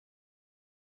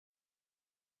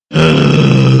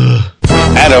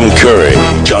Adam Curry,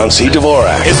 John C.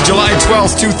 Dvorak. It's July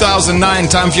 12th, 2009.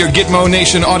 Time for your Gitmo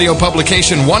Nation audio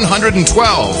publication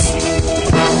 112.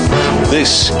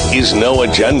 This is No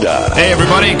Agenda. Hey,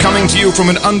 everybody. Coming to you from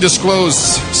an undisclosed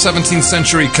 17th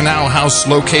century canal house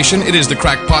location. It is the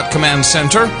Crackpot Command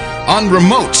Center on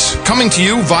remote. Coming to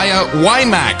you via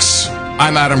WiMAX.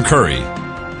 I'm Adam Curry.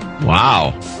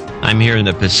 Wow. I'm here in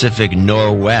the Pacific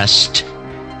Northwest.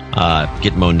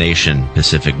 Gitmo Nation,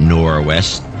 Pacific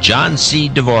Northwest. John C.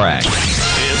 Dvorak.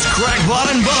 It's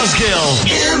Crackpot and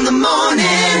Buzzkill in the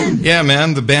morning. Yeah,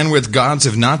 man, the bandwidth gods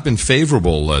have not been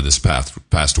favorable this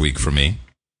past week for me.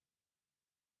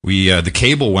 The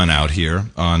cable went out here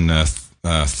on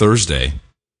Thursday,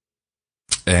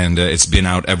 and it's been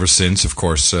out ever since. Of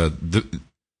course,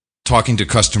 talking to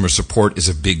customer support is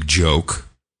a big joke.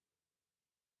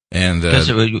 And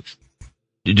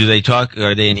do they talk?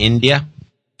 Are they in India?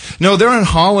 No, they're in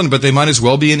Holland, but they might as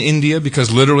well be in India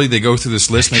because literally they go through this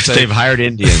list and they say they've hired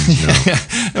Indians.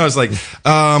 I was like,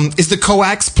 is the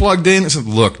coax plugged in? I said,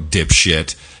 look,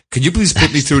 dipshit, could you please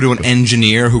put me through to an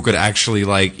engineer who could actually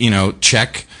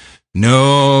check?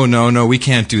 No, we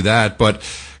can't do that. But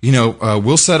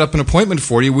we'll set up an appointment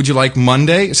for you. Would you like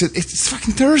Monday? I said, it's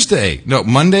fucking Thursday. No,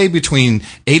 Monday between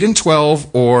 8 and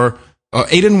 12 or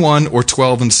 8 and 1 or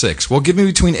 12 and 6. Well, give me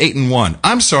between 8 and 1.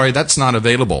 I'm sorry, that's not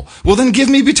available. Well, then give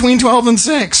me between 12 and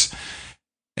 6.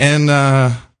 And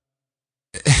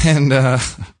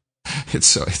it's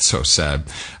so sad.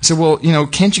 I said, well,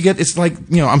 can't you get, it's like,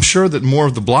 I'm sure that more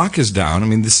of the block is down. I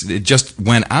mean, it just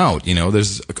went out,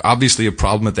 there's obviously a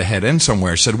problem at the head end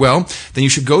somewhere. I said, well, then you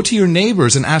should go to your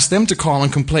neighbors and ask them to call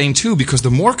and complain too, because the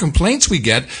more complaints we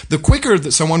get, the quicker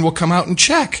that someone will come out and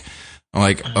check. I'm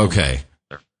like, okay.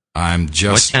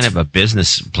 What kind of a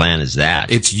business plan is that?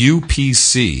 It's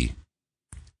UPC,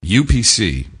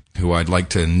 who I'd like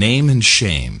to name and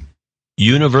shame.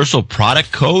 Universal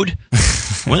Product Code?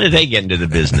 When did they get into the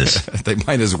business? They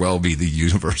might as well be the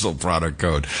Universal Product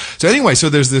Code. So anyway,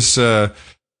 there's this the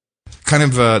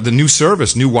new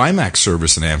WiMAX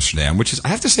service in Amsterdam, which is, I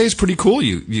have to say, is pretty cool.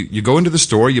 You go into the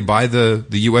store, you buy the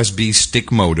USB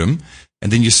stick modem,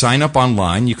 and then you sign up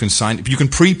online. You can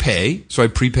prepay. So I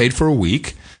prepaid for a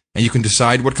week. And you can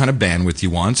decide what kind of bandwidth you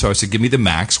want. So I said, give me the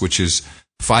max, which is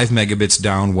 5 megabits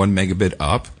down, 1 megabit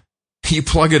up. You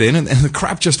plug it in, and the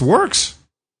crap just works.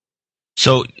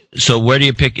 So where do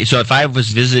you pick? So if I was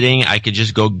visiting, I could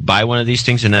just go buy one of these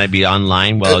things, and then I'd be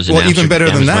online while I was in Amsterdam even better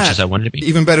than as that, much as I wanted to be.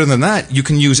 Even better than that, you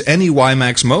can use any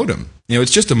WiMAX modem.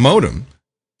 It's just a modem.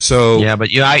 So yeah,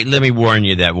 but let me warn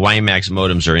you that WiMAX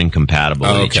modems are incompatible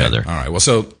with each other. All right. Well,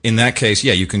 so in that case,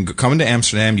 yeah, you can come into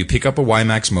Amsterdam, you pick up a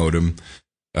WiMAX modem.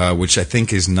 Which I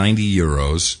think is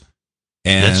 €90.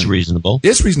 And that's reasonable.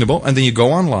 It's reasonable. And then you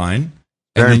go online.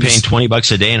 Better than paying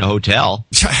 $20 a day in a hotel.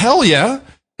 Hell yeah.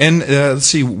 And let's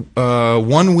see,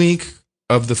 1 week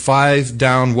of the 5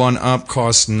 down, 1 up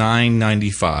costs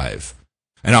 $9.95.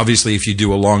 And obviously, if you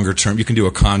do a longer term, you can do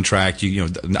a contract.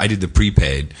 I did the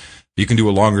prepaid. You can do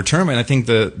a longer term, and I think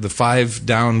the 5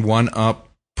 down, 1 up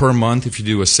per month, if you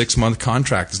do a 6-month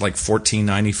contract, is like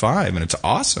 $14.95, and it's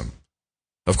awesome.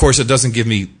 Of course, it doesn't give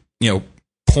me,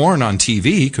 porn on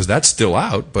TV because that's still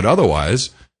out, but otherwise,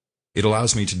 it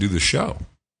allows me to do the show.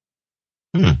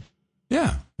 Yeah.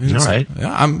 All right.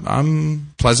 Yeah,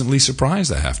 I'm pleasantly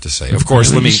surprised, I have to say. Of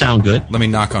course, let me sound good. Let me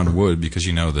knock on wood because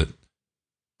you know that,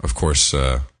 of course,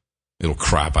 it'll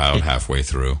crap out halfway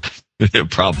through.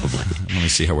 Probably. Let me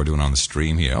see how we're doing on the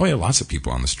stream here. Oh yeah, lots of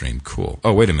people on the stream. Cool.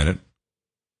 Oh, wait a minute.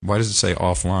 Why does it say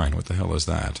offline? What the hell is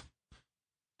that?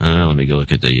 Let me go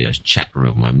look at the chat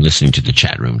room. I'm listening to the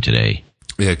chat room today.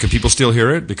 Yeah, can people still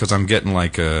hear it? Because I'm getting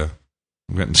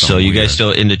So you guys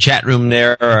still in the chat room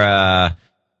there? Yeah.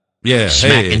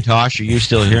 Smackintosh, are you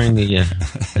still hearing the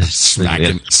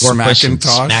Smackintosh,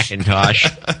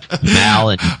 Mal,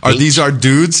 and are these our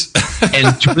dudes?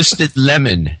 and Twisted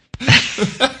Lemon.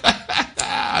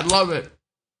 I love it.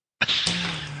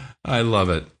 I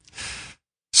love it.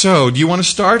 So, do you want to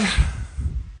start?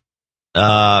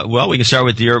 Well, we can start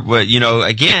with your,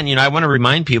 again, I want to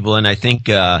remind people, and I think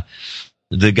the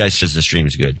guy says the stream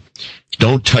is good.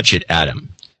 Don't touch it, Adam.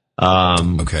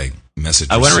 Okay, message.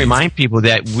 I want to remind people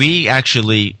that we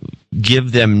actually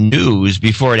give them news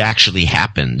before it actually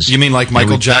happens. You mean like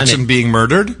Michael Jackson being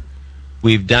murdered?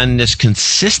 We've done this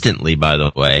consistently, by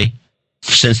the way.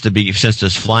 Since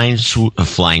this flying swoo. The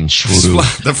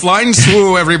flying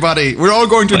swoo, everybody. We're all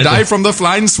going to die from the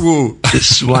flying swoo. The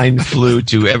swine flu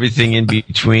to everything in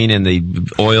between and the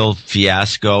oil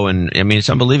fiasco. And I mean, it's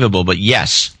unbelievable. But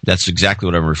yes, that's exactly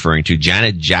what I'm referring to.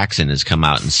 Janet Jackson has come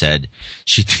out and said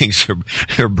she thinks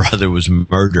her brother was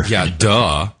murdered. Yeah,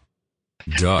 duh.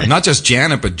 Duh. Not just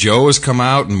Janet, but Joe has come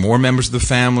out and more members of the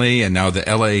family. And now the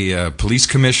L.A. Police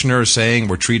commissioner is saying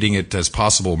we're treating it as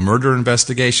possible murder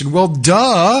investigation. Well,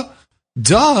 duh.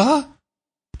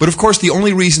 But of course, the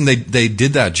only reason they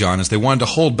did that, John, is they wanted to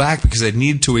hold back because they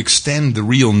needed to extend the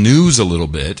real news a little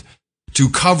bit to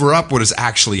cover up what is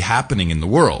actually happening in the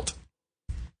world.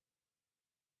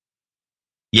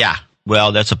 Yeah,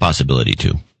 well, that's a possibility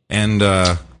too. And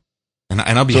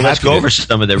I'll be happy. Let's go over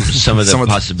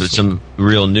some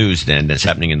real news then that's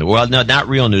happening in the world. No, not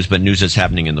real news, but news that's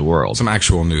happening in the world. Some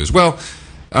actual news. Well,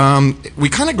 we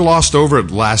kind of glossed over it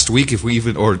last week,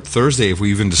 or Thursday, if we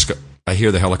even discussed. I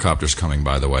hear the helicopters coming,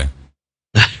 by the way.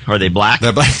 Are they black?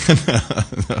 They're black.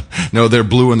 No, they're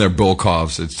blue and they're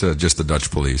Bulkovs. It's just the Dutch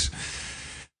police.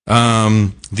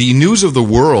 The news of the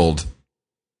world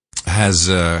has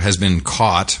been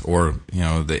caught, or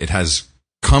it has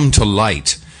come to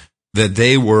light that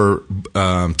they were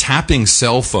tapping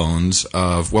cell phones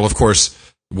of. Well, of course,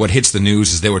 what hits the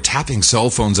news is they were tapping cell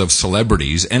phones of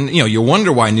celebrities. And, you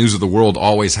wonder why News of the World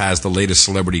always has the latest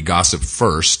celebrity gossip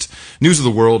first. News of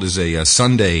the World is a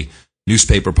Sunday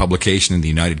newspaper publication in the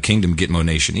United Kingdom, Gitmo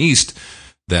Nation East,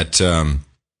 that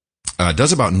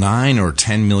does about 9 or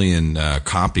 10 million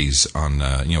copies on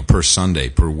per Sunday,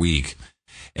 per week.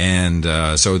 And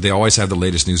so they always have the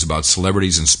latest news about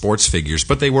celebrities and sports figures.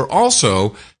 But they were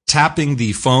also tapping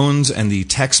the phones and the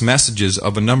text messages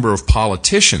of a number of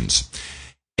politicians.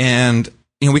 And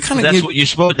we kind of that's what you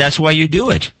suppose. That's why you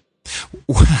do it.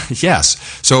 Yes.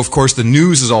 So of course the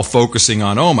news is all focusing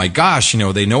on, oh my gosh,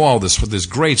 they know all this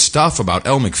great stuff about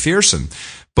Elle Macpherson.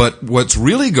 But what's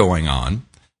really going on,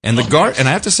 and and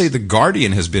I have to say the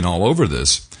Guardian has been all over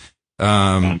this.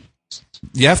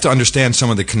 You have to understand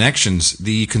some of the connections.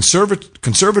 The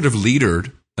conservative leader,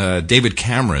 David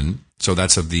Cameron, so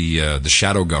that's of the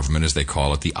shadow government as they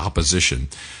call it, the opposition.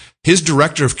 His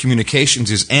director of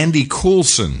communications is Andy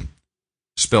Coulson,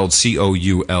 spelled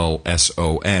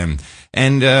Coulson.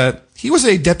 And he was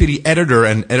a deputy editor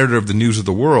and editor of the News of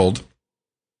the World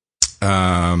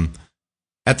at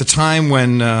the time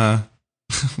when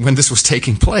this was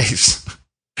taking place.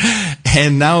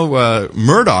 And now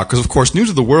Murdoch, because of course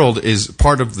News of the World is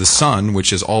part of the Sun,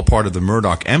 which is all part of the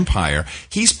Murdoch empire,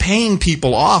 he's paying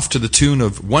people off to the tune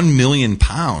of £1 million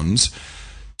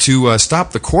to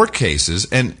stop the court cases,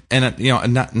 and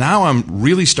now I'm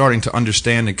really starting to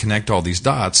understand and connect all these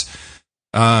dots,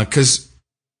 because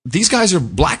these guys are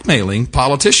blackmailing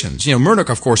politicians. Murdoch,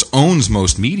 of course, owns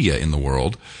most media in the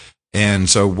world, and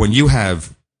so when you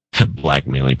have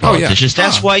blackmailing politicians,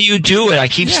 that's why you do it. I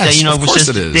keep saying, since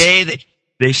the day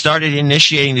they started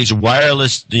initiating these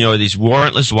wireless, these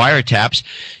warrantless wiretaps,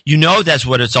 that's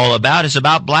what it's all about. It's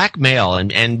about blackmail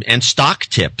and stock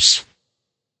tips.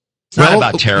 It's not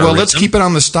about terrorism. Well, let's keep it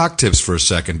on the stock tips for a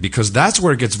second, because that's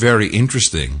where it gets very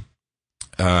interesting.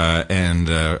 And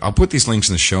I'll put these links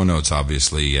in the show notes,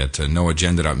 obviously, at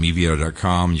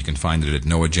noagenda.mevio.com. You can find it at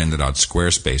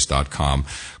noagenda.squarespace.com,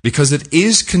 because it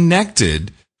is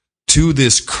connected to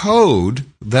this code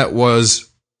that was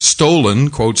stolen,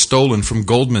 quote, stolen from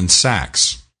Goldman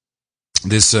Sachs.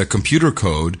 This computer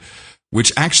code,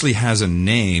 which actually has a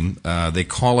name. They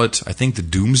call it, I think, the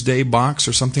Doomsday Box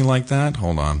or something like that.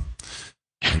 Hold on.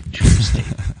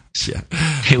 Yeah,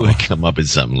 they would come up with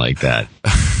something like that.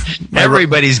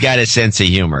 Everybody's got a sense of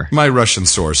humor. My Russian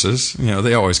sources,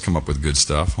 they always come up with good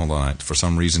stuff. Hold on, for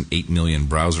some reason, 8 million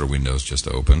browser windows just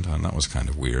opened, and that was kind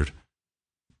of weird.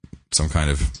 Some kind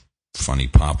of funny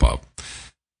pop-up.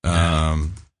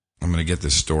 I'm going to get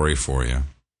this story for you.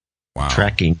 Wow.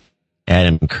 Tracking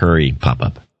Adam Curry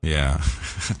pop-up. Yeah.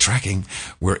 Tracking.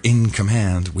 We're in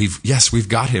command. We've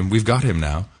got him. We've got him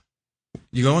now.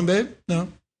 You going, babe? No.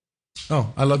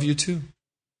 Oh, I love you too.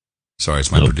 Sorry,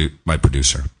 it's my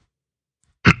producer.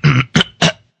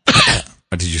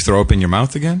 Did you throw up in your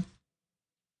mouth again?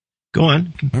 Go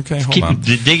on. Okay, hold Keep on.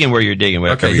 digging where you're digging.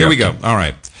 Okay, here we go. All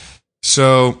right.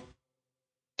 So,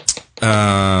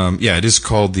 it is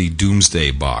called the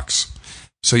Doomsday Box.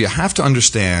 So you have to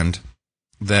understand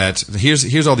that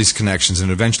here's all these connections,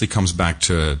 and it eventually comes back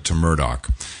to Murdoch.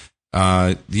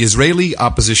 The Israeli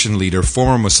opposition leader,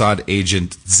 former Mossad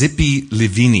agent Tzipi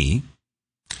Livni,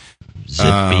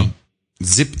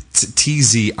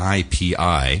 Tzipi,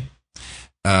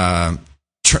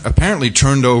 apparently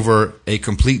turned over a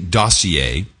complete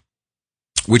dossier,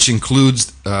 which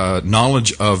includes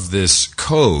knowledge of this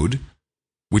code,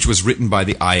 which was written by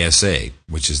the ISA,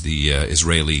 which is the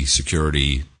Israeli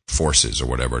Security Forces, or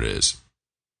whatever it is.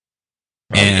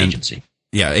 Agency.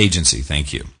 Yeah, agency,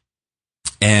 thank you.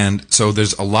 And so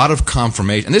there's a lot of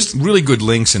confirmation. And there's really good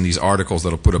links in these articles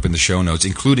that I'll put up in the show notes,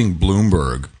 including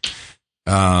Bloomberg.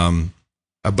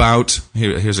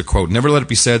 Here's a quote. Never let it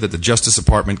be said that the Justice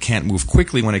Department can't move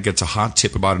quickly when it gets a hot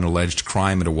tip about an alleged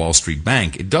crime at a Wall Street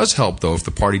bank. It does help, though, if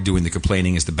the party doing the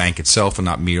complaining is the bank itself and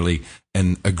not merely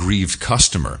an aggrieved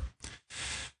customer.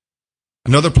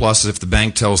 Another plus is if the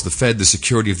bank tells the Fed the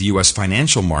security of the U.S.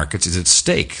 financial markets is at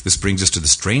stake. This brings us to the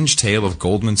strange tale of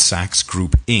Goldman Sachs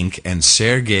Group, Inc. and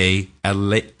Sergei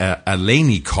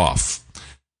Aleynikov.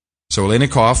 So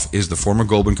Aleynikov is the former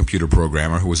Goldman computer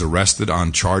programmer who was arrested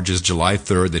on charges July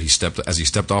 3rd that he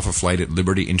stepped off a flight at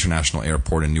Liberty International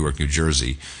Airport in Newark, New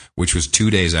Jersey, which was 2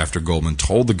 days after Goldman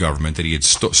told the government that he had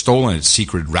stolen its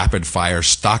secret rapid-fire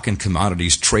stock and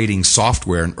commodities trading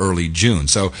software in early June.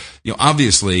 So,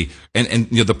 obviously, and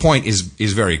the point is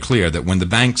very clear that when the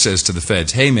bank says to the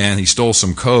feds, hey man, he stole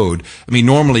some code,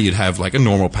 normally you'd have like a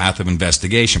normal path of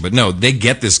investigation, but no, they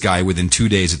get this guy within 2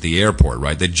 days at the airport,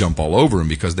 right? They jump all over him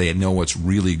because they know what's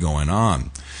really going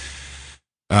on.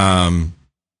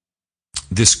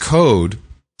 This code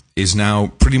is now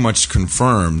pretty much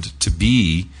confirmed to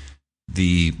be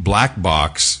the black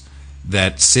box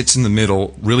that sits in the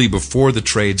middle really before the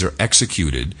trades are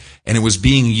executed, and it was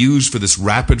being used for this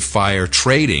rapid fire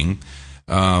trading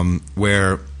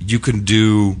where you can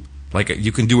do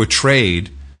a trade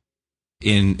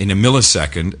in a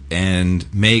millisecond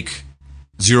and make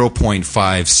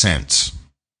 0.5 cents,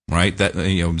 right? That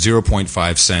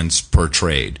 0.5 cents per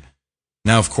trade.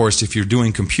 Now, of course, if you're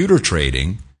doing computer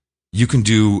trading, you can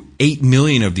do 8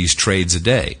 million of these trades a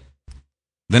day.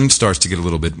 Then it starts to get a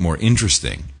little bit more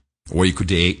interesting. Or you could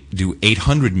do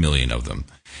 800 million of them.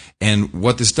 And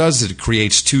what this does is it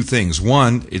creates two things.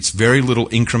 One, it's very little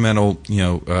incremental,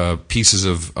 pieces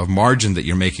of margin that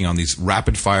you're making on these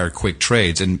rapid-fire quick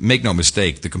trades. And make no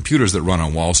mistake, the computers that run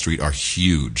on Wall Street are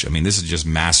huge. This is just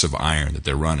massive iron that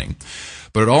they're running.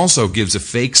 But it also gives a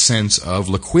fake sense of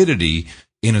liquidity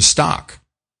in a stock.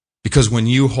 Because when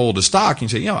you hold a stock, you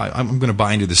say, I'm going to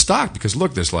buy into the stock because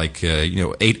look, there's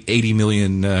 80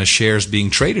 million shares being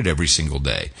traded every single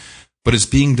day. But it's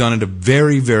being done at a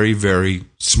very, very, very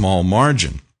small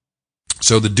margin.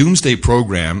 So the Doomsday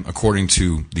program, according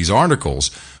to these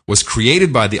articles, was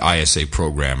created by the ISA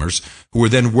programmers who were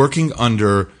then working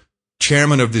under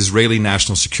chairman of the Israeli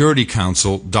National Security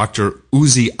Council, Dr.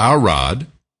 Uzi Arad.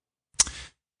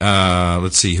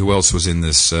 Let's see, who else was in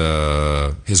this?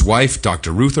 His wife,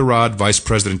 Dr. Ruth Arad, Vice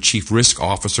President, Chief Risk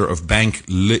Officer of Bank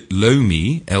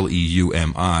Leumi,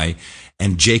 Leumi,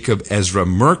 and Jacob Ezra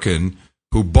Merkin,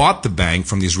 who bought the bank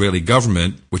from the Israeli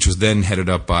government, which was then headed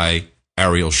up by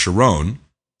Ariel Sharon,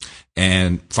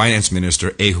 and Finance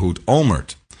Minister Ehud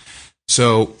Olmert.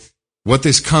 So what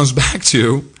this comes back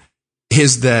to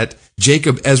is that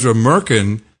Jacob Ezra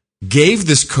Merkin gave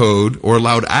this code or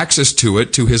allowed access to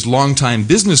it to his longtime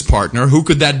business partner. Who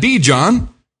could that be,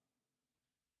 John?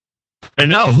 I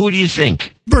know. Who do you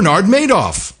think? Bernard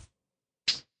Madoff.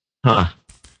 Huh.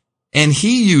 And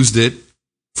he used it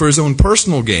for his own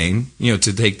personal gain, to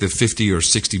take the 50 or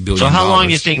 60 billion. So how long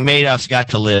do you think Madoff's got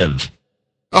to live?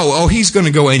 Oh, he's going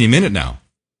to go any minute now.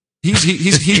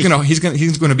 He's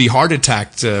going to be heart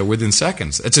attacked within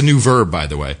seconds. It's a new verb, by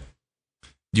the way.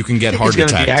 You can get heart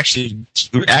attack.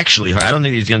 Actually, I don't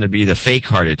think he's going to be the fake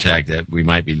heart attack that we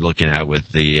might be looking at with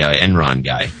the Enron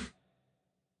guy.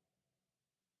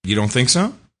 You don't think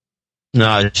so?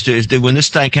 No, when this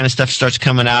kind of stuff starts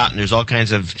coming out, and there's all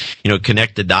kinds of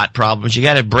connect the dot problems, you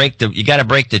got to break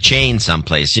the chain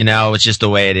someplace. It's just the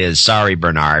way it is. Sorry,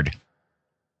 Bernard.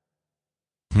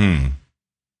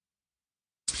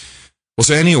 Well,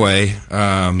 so anyway,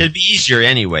 it'd be easier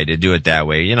anyway to do it that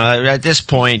way. At this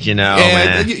point,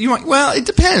 well, it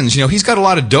depends. He's got a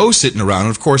lot of dough sitting around,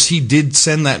 and of course, he did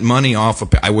send that money off.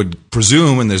 I would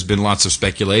presume, and there's been lots of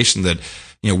speculation that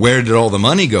where did all the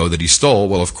money go that he stole?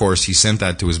 Well, of course, he sent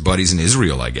that to his buddies in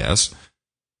Israel, I guess.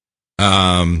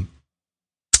 But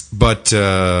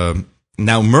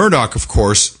now Murdoch, of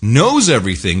course, knows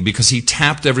everything because he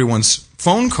tapped everyone's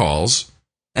phone calls.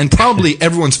 And probably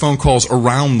everyone's phone calls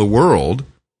around the world.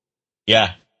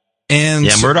 Yeah. And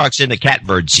Murdoch's in the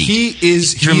catbird seat.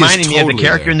 He's reminding me of the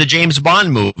character in the James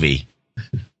Bond movie.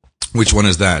 Which one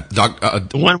is that?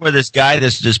 The one where this guy,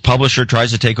 this publisher,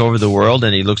 tries to take over the world,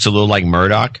 and he looks a little like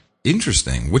Murdoch.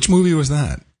 Interesting. Which movie was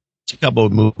that? It's a couple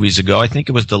of movies ago. I think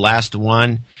it was the last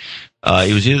one.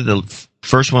 It was either the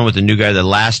first one with the new guy,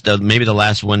 maybe the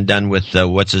last one done with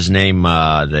what's his name,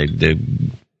 the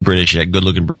British,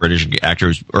 good-looking British actor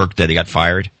who's irked that he got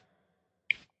fired.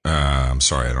 I'm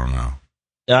sorry, I don't know.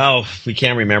 Oh, we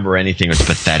can't remember anything. It's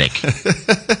pathetic.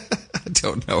 I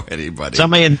don't know anybody.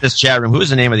 Somebody in this chat room, who's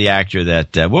the name of the actor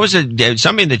that, what was it?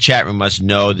 Somebody in the chat room must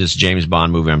know this James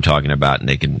Bond movie I'm talking about, and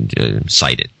they can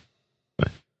cite it.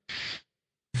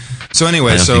 So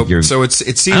anyway, so it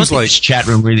seems like this chat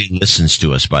room really listens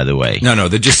to us. By the way, no,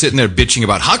 they're just sitting there bitching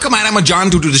about how come Adam and John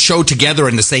do the show together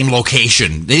in the same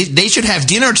location. They should have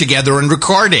dinner together and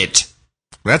record it.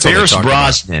 That's all Pierce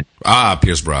Brosnan.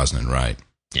 Pierce Brosnan, right?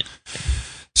 Yeah.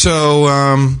 So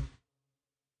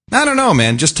I don't know,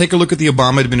 man. Just take a look at the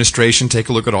Obama administration. Take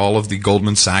a look at all of the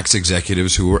Goldman Sachs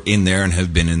executives who are in there and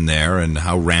have been in there, and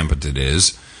how rampant it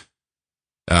is.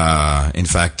 In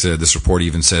fact, this report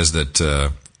even says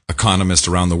that economists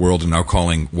around the world are now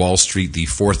calling Wall Street the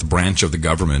fourth branch of the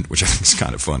government, which I think is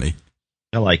kind of funny.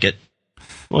 I like it.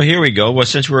 Well, here we go. Well,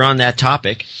 since we're on that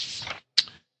topic,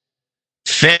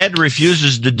 Fed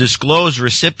refuses to disclose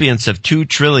recipients of $2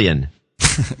 trillion.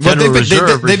 Well,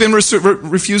 they've been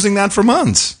refusing that for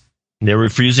months. They're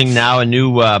refusing now a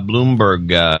new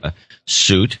Bloomberg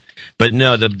suit. But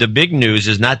no, the big news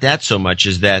is not that so much.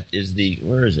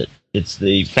 Where is it? It's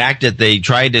the fact that they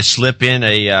tried to slip in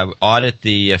audit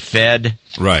the Fed.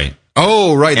 Right.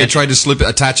 Oh, right. They tried to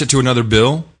attach it to another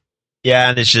bill. Yeah,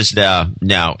 and it's just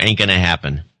no, ain't gonna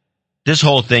happen. This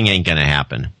whole thing ain't gonna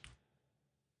happen.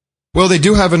 Well, they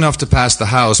do have enough to pass the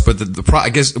House, but I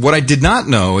guess what I did not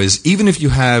know is even if you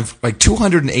have like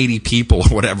 280 people or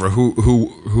whatever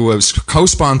who have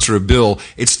co-sponsor a bill,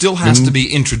 it still has to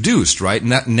be introduced, right? And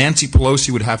that Nancy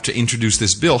Pelosi would have to introduce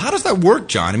this bill. How does that work,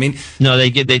 John? I mean, no, they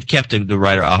kept the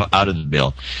writer out of the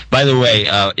bill. By the way,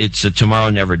 it's Tomorrow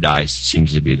Never Dies.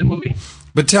 Seems to be the movie.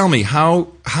 But tell me,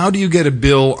 how do you get a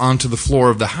bill onto the floor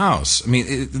of the House? I mean,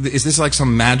 is this like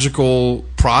some magical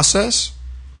process?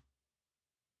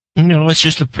 No,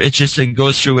 it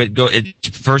goes through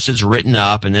first it's written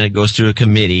up, and then it goes through a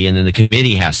committee, and then the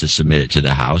committee has to submit it to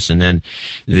the House, and then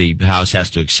the House has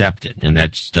to accept it, and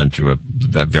that's done through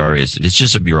it's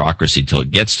just a bureaucracy till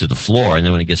it gets to the floor, and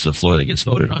then when it gets to the floor, it gets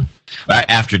voted on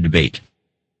after debate.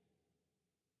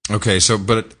 Okay,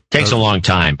 but it takes a long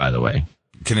time, by the way.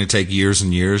 Can it take years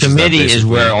and years? Committee is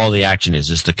where all the action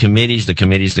is. It's the committees. The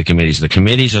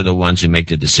committees are the ones who make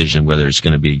the decision whether it's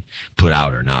going to be put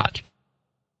out or not.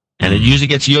 And it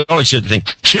usually you always should think,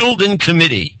 killed in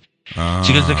committee.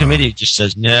 Because the committee just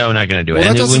says, no, we're not going to do it.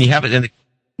 And when you have it, then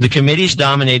the committee is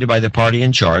dominated by the party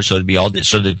in charge. So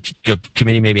the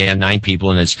committee maybe had 9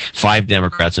 people, and it's 5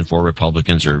 Democrats and 4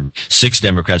 Republicans, or 6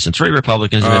 Democrats and 3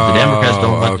 Republicans. And if the Democrats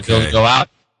don't want the bill to go out,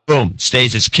 boom,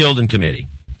 it's killed in committee.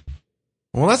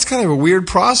 Well, that's kind of a weird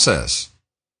process.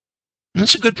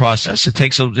 It's a good process.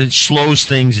 It slows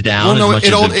things down as much as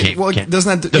it can.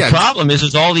 The problem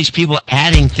is all these people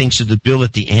adding things to the bill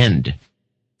at the end.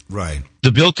 Right.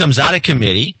 The bill comes out of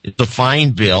committee. It's a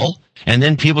fine bill, and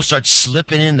then people start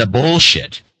slipping in the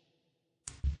bullshit.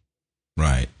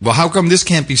 Right. Well, how come this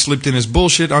can't be slipped in as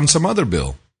bullshit on some other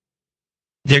bill?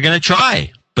 They're going to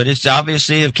try. But it's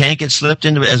obviously, if it can't get slipped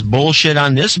into as bullshit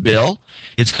on this bill,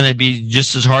 it's going to be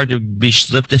just as hard to be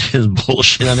slipped into as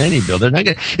bullshit on any bill.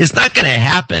 It's not going to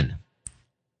happen.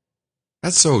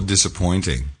 That's so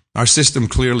disappointing. Our system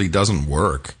clearly doesn't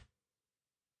work.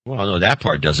 Well, no, that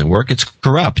part doesn't work. It's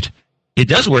corrupt. It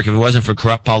does work if it wasn't for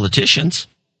corrupt politicians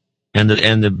and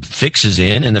the fixes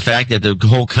in, and the fact that the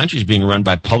whole country is being run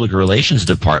by public relations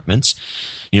departments.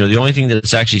 The only thing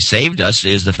that's actually saved us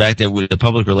is the fact that with the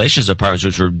public relations departments,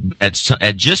 which were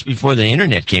at just before the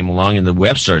internet came along and the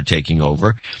web started taking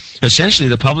over, essentially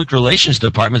the public relations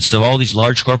departments of all these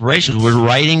large corporations were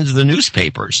writing to the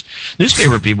newspapers.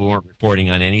 Newspaper people weren't reporting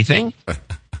on anything.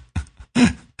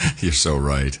 You're so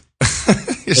right.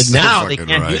 But now they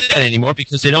can't do that anymore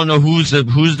because they don't know who's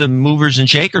the movers and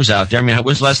shakers out there. I mean,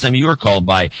 when's the last time you were called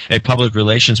by a public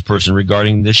relations person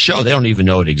regarding this show? They don't even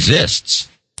know it exists.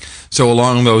 So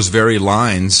along those very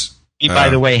lines, we, by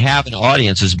the way, have an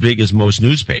audience as big as most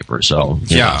newspapers. So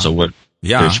they're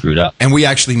screwed up, and we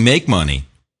actually make money.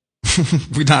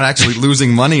 We're not actually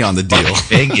losing money on the deal.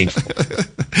 Begging.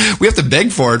 We have to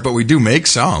beg for it, but we do make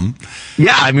some.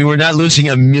 Yeah, I mean, we're not losing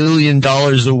 $1 million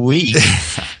a week.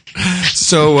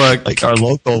 So, like our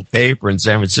local paper in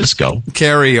San Francisco.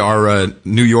 Carrie, our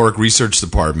New York research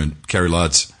department, Carrie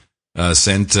Lutz,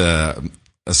 sent, I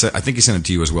think he sent it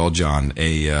to you as well, John,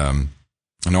 an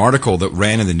article that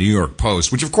ran in the New York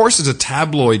Post, which of course is a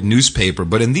tabloid newspaper,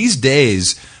 but in these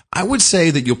days, I would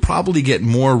say that you'll probably get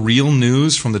more real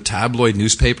news from the tabloid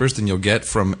newspapers than you'll get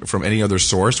from any other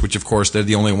source, which of course they're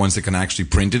the only ones that can actually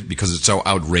print it because it's so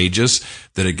outrageous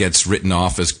that it gets written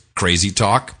off as crazy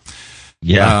talk.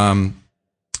 Yeah.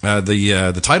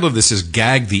 The title of this is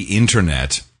Gag the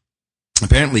Internet.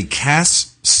 Apparently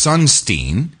Cass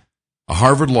Sunstein, a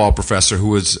Harvard law professor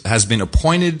who has been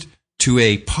appointed to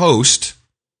a post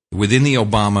within the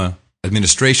Obama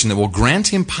administration that will grant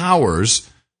him powers,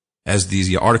 as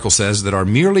the article says, that are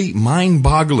merely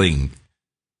mind-boggling.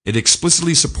 It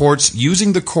explicitly supports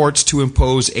using the courts to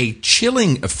impose a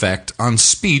chilling effect on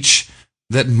speech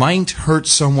that might hurt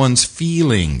someone's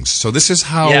feelings. So this is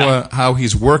how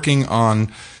he's working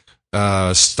on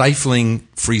stifling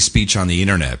free speech on the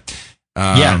internet.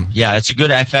 It's a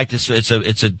good effect.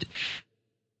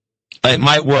 It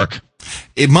might work.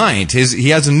 It might. He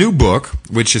has a new book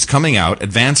which is coming out.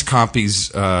 Advanced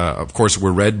copies, of course,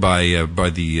 were read by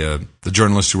the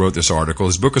journalist who wrote this article.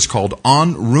 His book is called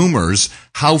 "On Rumors: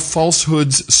 How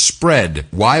Falsehoods Spread,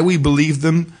 Why We Believe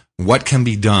Them, What Can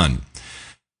Be Done."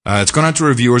 It's gone out to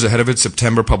reviewers ahead of its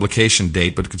September publication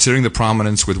date, but considering the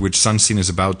prominence with which Sunstein is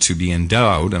about to be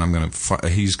endowed, and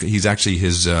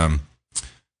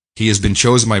he has been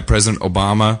chosen by President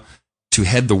Obama to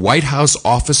head the White House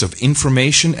Office of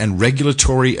Information and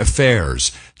Regulatory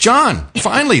Affairs. John,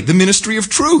 finally, the Ministry of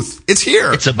Truth. It's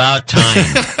here. It's about time.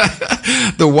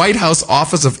 The White House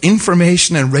Office of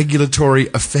Information and Regulatory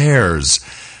Affairs.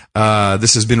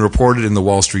 This has been reported in the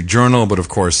Wall Street Journal, but of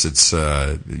course it's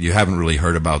you haven't really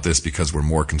heard about this because we're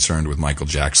more concerned with Michael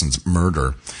Jackson's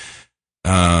murder.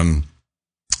 And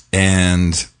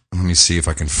let me see if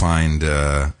I can find,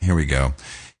 here we go.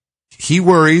 He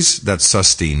worries, that's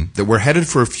Sunstein, that we're headed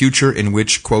for a future in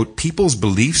which, quote, people's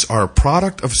beliefs are a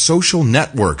product of social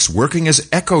networks working as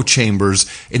echo chambers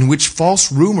in which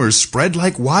false rumors spread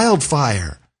like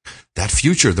wildfire. That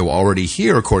future, though already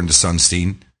here, according to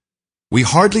Sunstein, we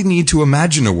hardly need to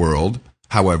imagine a world,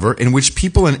 however, in which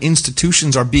people and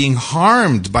institutions are being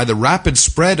harmed by the rapid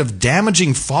spread of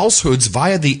damaging falsehoods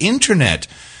via the internet.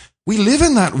 We live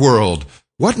in that world.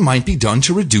 What might be done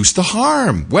to reduce the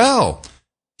harm? Well,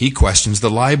 he questions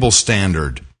the libel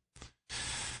standard.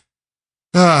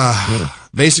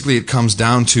 Basically, it comes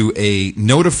down to a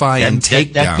notify and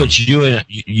take down. That puts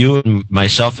you and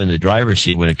myself in the driver's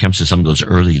seat when it comes to some of those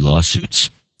early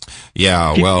lawsuits.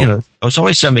 Yeah, well, there's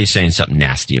always somebody saying something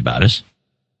nasty about us.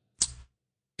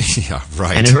 Yeah,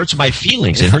 right. And it hurts my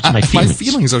feelings. My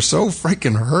feelings are so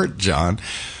freaking hurt, John.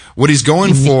 What he's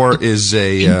going for is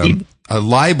a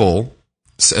libel,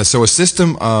 so a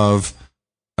system of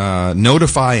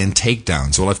notify and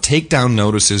takedown. So we'll have takedown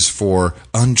notices for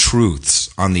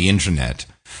untruths on the internet.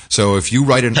 So if you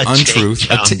write an untruth,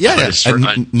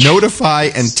 notify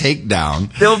and take down.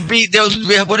 What are you going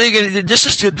to do? This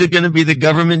is going to be the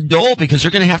government dole because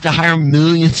they're going to have to hire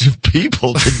millions of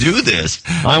people to do this.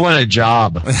 I want a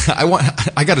job.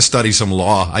 I got to study some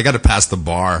law. I got to pass the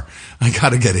bar. I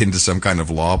got to get into some kind of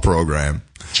law program.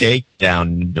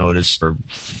 Takedown notice for,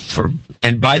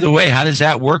 and by the way, how does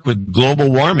that work with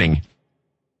global warming?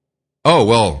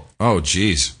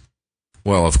 Geez.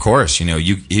 Well, of course,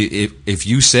 if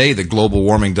you say that global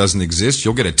warming doesn't exist,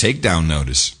 you'll get a takedown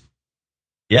notice.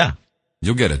 Yeah.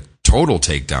 You'll get a total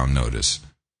takedown notice.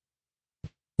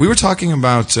 We were talking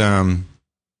about,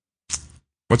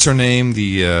 what's her name?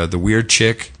 The weird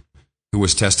chick who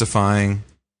was testifying.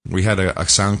 We had a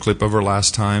sound clip of her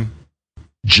last time.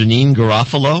 Janine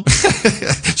Garofalo?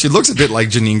 She looks a bit like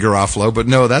Janine Garofalo, but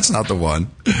no, that's not the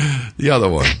one. The other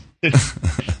one.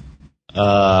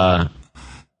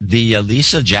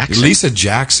 Lisa Jackson? Lisa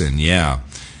Jackson, yeah.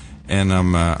 And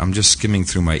I'm just skimming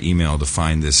through my email to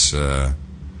find this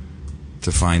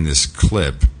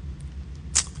clip.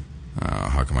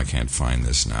 How come I can't find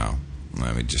this now?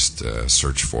 Let me just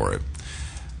search for it.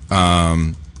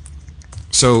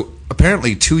 So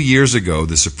apparently 2 years ago,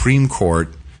 the Supreme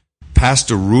Court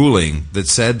passed a ruling that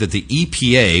said that the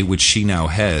EPA, which she now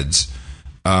heads,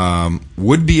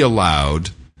 would be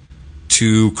allowed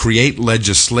to create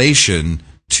legislation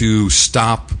to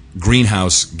stop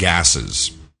greenhouse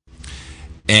gases.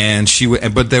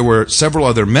 But there were several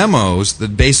other memos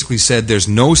that basically said there's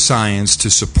no science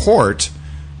to support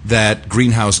that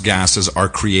greenhouse gases are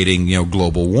creating,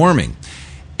 global warming.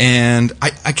 And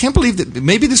I can't believe that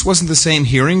maybe this wasn't the same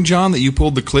hearing, John, that you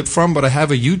pulled the clip from, but I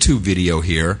have a YouTube video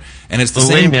here, and it's the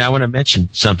same. Wait a minute, I want to mention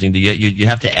something. You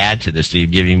have to add to this to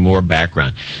give you more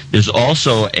background. There's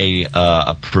also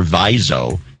a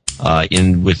proviso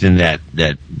within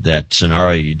that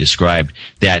scenario you described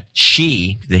that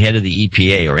she, the head of the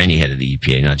EPA, or any head of the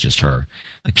EPA, not just her,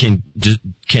 can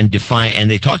define, and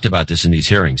they talked about this in these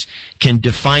hearings, can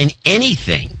define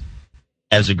anything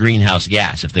as a greenhouse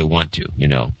gas if they want to,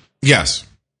 Yes.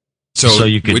 So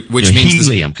you could, which means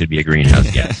helium could be a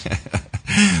greenhouse gas.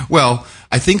 Well,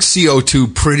 I think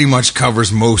CO2 pretty much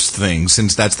covers most things,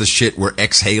 since that's the shit we're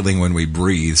exhaling when we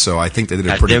breathe. So I think they did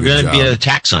a pretty good job. There's going to be a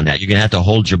tax on that. You're going to have to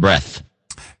hold your breath.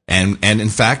 And in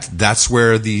fact, that's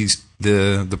where the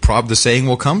saying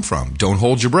will come from. Don't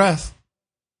hold your breath.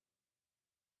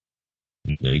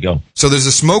 There you go. So there's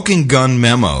a smoking gun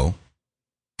memo,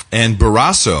 and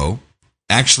Barrasso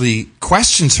actually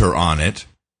questions her on it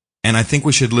And I think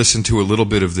we should listen to a little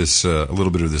bit of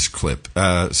this clip.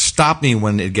 Stop me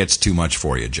when it gets too much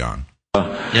for you, John.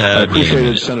 I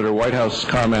appreciated Senator Whitehouse'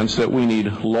 comments that we need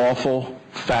lawful,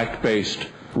 fact-based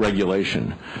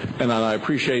regulation. And I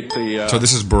appreciate the... so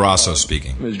this is Barrasso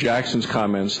speaking. Ms. Jackson's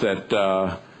comments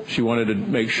that she wanted to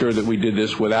make sure that we did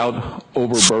this without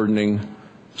overburdening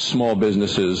small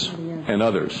businesses and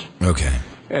others. Okay.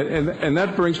 And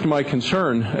that brings to my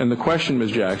concern and the question,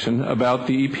 Ms. Jackson, about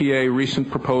the EPA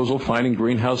recent proposal finding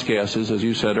greenhouse gases, as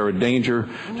you said, are a danger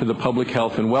to the public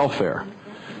health and welfare.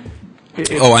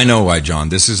 I know why, John.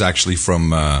 This is actually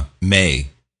from May,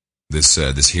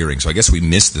 this hearing. So I guess we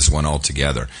missed this one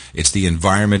altogether. It's the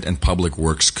Environment and Public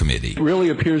Works Committee. It really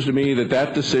appears to me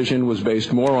that decision was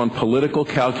based more on political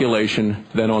calculation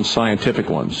than on scientific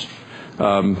ones.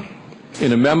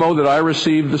 In a memo that I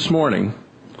received this morning,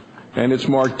 and it's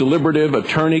marked deliberative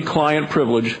attorney-client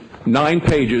privilege, 9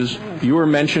 pages. You are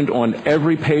mentioned on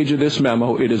every page of this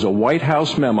memo. It is a White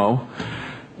House memo.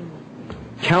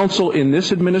 Counsel in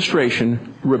this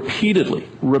administration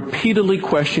repeatedly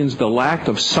questions the lack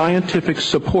of scientific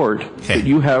support that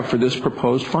you have for this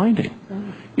proposed finding.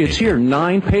 It's here,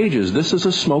 9 pages. This is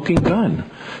a smoking gun,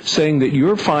 saying that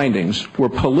your findings were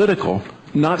political,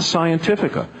 not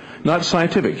scientific.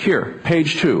 Here,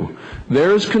 page 2.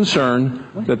 There is concern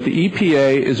that the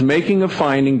EPA is making a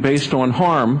finding based on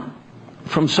harm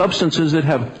from substances that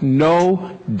have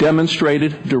no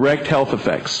demonstrated direct health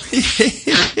effects.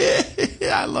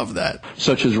 I love that.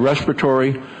 Such as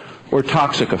respiratory or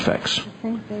toxic effects.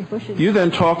 You then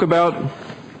talk about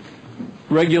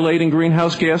regulating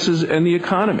greenhouse gases and the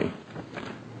economy.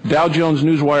 Dow Jones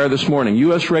Newswire this morning,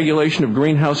 U.S. regulation of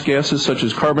greenhouse gases such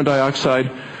as carbon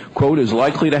dioxide, quote, is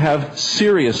likely to have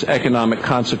serious economic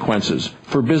consequences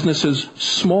for businesses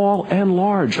small and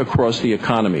large across the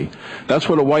economy. That's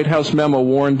what a White House memo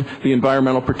warned the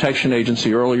Environmental Protection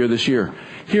Agency earlier this year.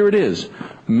 Here it is,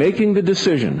 making the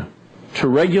decision to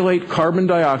regulate carbon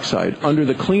dioxide under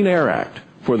the Clean Air Act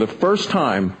for the first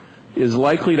time is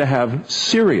likely to have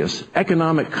serious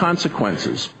economic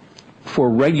consequences for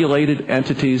regulated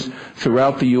entities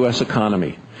throughout the U.S.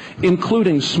 economy,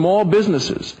 including small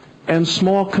businesses and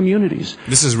small communities.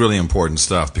 This is really important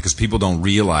stuff because people don't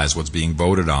realize what's being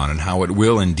voted on and how it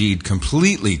will indeed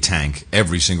completely tank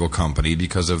every single company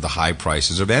because of the high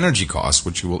prices of energy costs,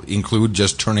 which will include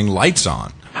just turning lights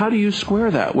on. How do you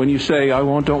square that when you say,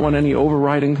 don't want any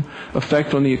overriding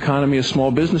effect on the economy of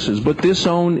small businesses? But this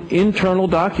own internal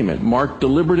document, marked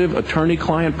deliberative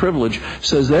attorney-client privilege,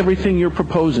 says everything you're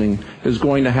proposing is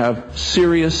going to have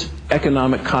serious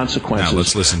economic consequences now,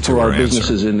 let's listen to for our answer.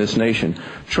 Businesses in this nation.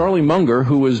 Charlie Munger,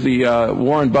 who was the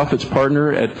Warren Buffett's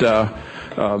partner at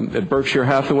Berkshire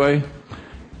Hathaway,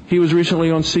 he was recently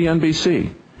on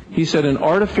CNBC. He said an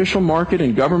artificial market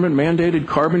and government-mandated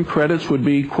carbon credits would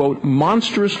be, quote,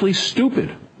 monstrously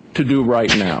stupid to do right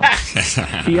now.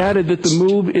 He added that the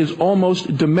move is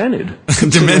almost demented,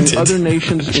 considering other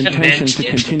nations' intention to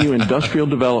continue industrial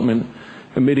development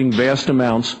emitting vast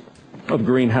amounts of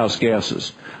greenhouse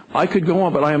gases. I could go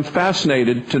on, but I am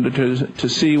fascinated to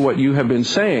see what you have been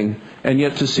saying and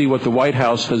yet to see what the White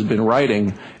House has been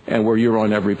writing and where you're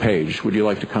on every page. Would you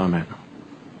like to comment?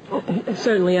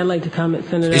 Certainly, I'd like to comment,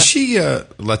 Senator. Is she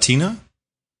Latina?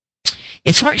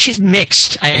 It's hard. She's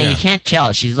mixed. You can't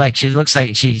tell. She looks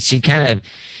like she kind of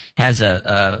has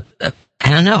I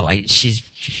don't know.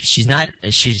 She's not.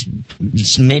 She's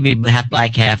maybe half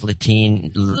black, half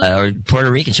Latin, or Puerto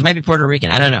Rican. She might be Puerto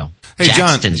Rican. I don't know. Hey,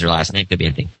 Jackson's John, her last name. Could be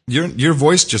anything. Your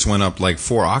voice just went up like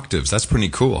 4 octaves. That's pretty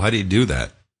cool. How do you do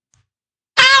that?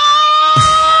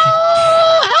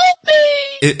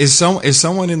 Is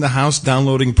someone in the house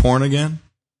downloading porn again?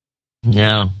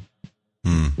 No.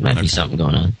 Might be something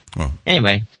going on. Oh.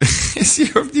 Anyway.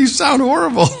 You sound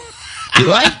horrible.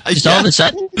 Do I? Just all of a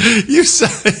sudden?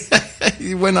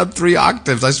 You went up 3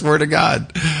 octaves, I swear to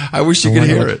God. I wish you could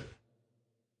hear it.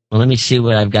 Well, let me see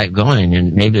what I've got going,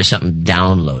 and maybe there's something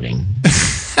downloading.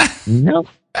 Nope.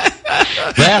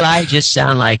 Well, I just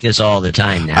sound like this all the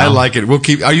time now. I like it. We'll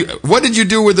keep. What did you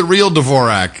do with the real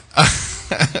Dvorak?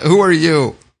 Who are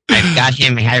you? I've got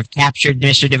him. I've captured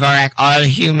Mr. Dvorak. All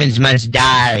humans must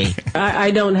die.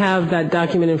 I don't have that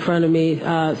document in front of me,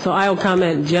 so I'll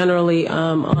comment generally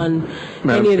on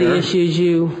any of the issues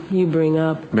you bring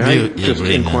up. May I just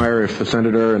inquire if the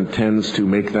senator intends to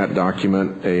make that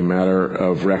document a matter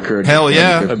of record? Hell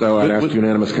yeah. Though I'd ask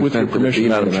unanimous consent. With your permission,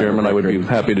 Madam Chairman, I would be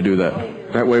happy to do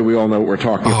that. That way we all know what we're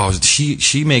talking about. Oh,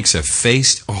 she makes a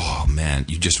face. Oh, man,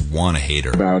 you just want to hate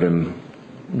her.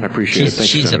 And I appreciate it. Thank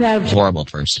she's you, a horrible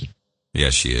person.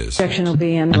 Yes, she is. Objection will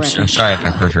be in the record. I'm sorry if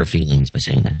I hurt her feelings by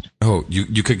saying that. Oh,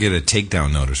 you could get a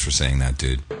takedown notice for saying that,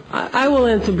 dude. I will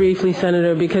answer briefly,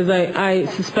 Senator, because I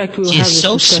suspect we will have this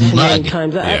so discussion smug. many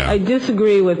times. I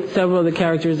disagree with several of the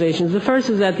characterizations. The first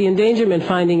is that the endangerment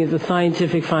finding is a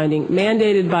scientific finding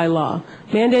mandated by law,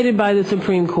 mandated by the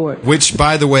Supreme Court. Which,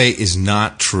 by the way, is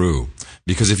not true.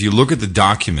 Because if you look at the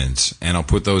documents, and I'll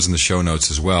put those in the show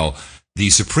notes as well, the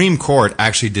Supreme Court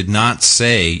actually did not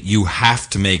say you have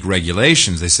to make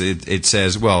regulations. They said it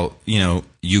says, well,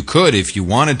 you could if you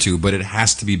wanted to, but it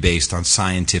has to be based on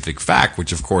scientific fact,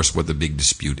 which of course what the big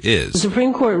dispute is. The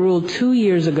Supreme Court ruled 2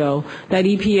 years ago that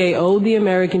EPA owed the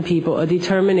American people a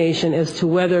determination as to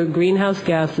whether greenhouse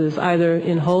gases, either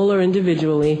in whole or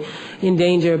individually,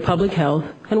 endanger public health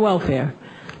and welfare.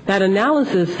 That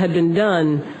analysis had been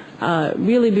done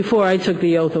really before I took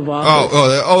the oath of office.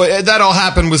 Oh, that all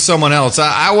happened with someone else.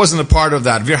 I wasn't a part of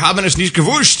that. Wir haben es nicht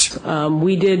gewusst.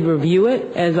 We did review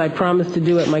it, as I promised to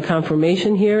do at my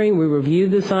confirmation hearing. We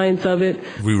reviewed the science of it.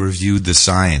 We reviewed the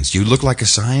science. You look like a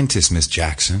scientist, Miss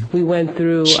Jackson. We went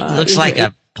through... She looks like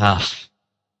a...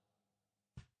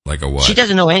 Like a what? She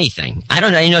doesn't know anything. I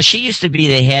don't know. She used to be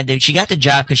the head. She got the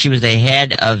job because she was the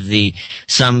head of the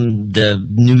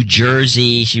New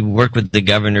Jersey. She worked with the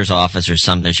governor's office or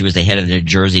something. She was the head of the New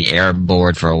Jersey Air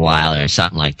Board for a while or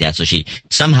something like that. So she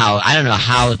somehow, I don't know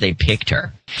how they picked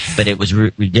her, but it was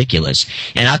ridiculous.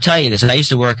 And I'll tell you this. I used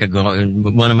to work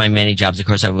one of my many jobs. Of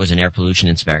course, I was an air pollution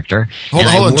inspector.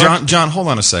 Hold on, John. Hold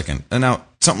on a second. And now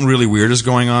something really weird is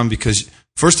going on because.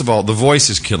 First of all, the voice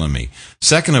is killing me.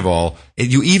 Second of all,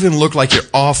 you even look like you're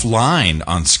offline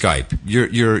on Skype.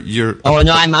 You're. Oh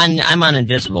no, I'm on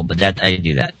invisible, but I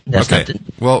do that. That's okay.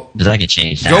 Because I can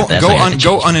change that.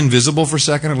 Go uninvisible for a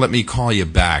second and let me call you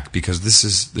back because this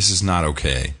is not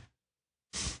okay.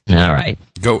 All right.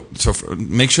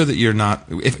 Make sure that you're not.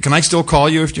 Can I still call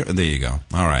you if you're? There you go.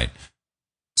 All right.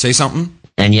 Say something.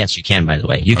 And yes, you can. By the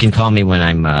way, you can call me when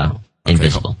I'm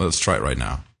invisible. Let's try it right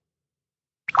now.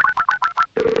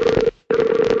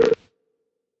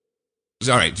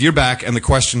 All right, you're back, and the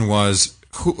question was,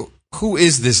 who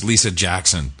is this Lisa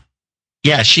Jackson?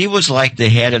 Yeah, she was like the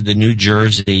head of the New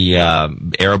Jersey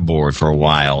Air Board for a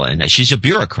while, and she's a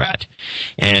bureaucrat.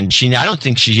 And I don't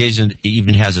think she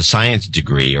even has a science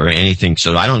degree or anything.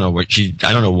 So I don't know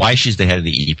why she's the head of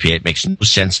the EPA. It makes no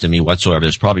sense to me whatsoever.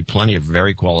 There's probably plenty of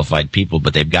very qualified people,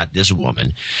 but they've got this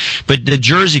woman. But the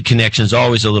Jersey connection is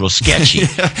always a little sketchy.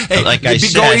 Hey, like I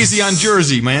said, go easy on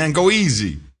Jersey, man. Go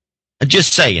easy.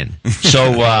 Just saying.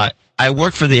 So I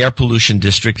worked for the Air Pollution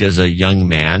District as a young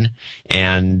man,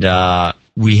 and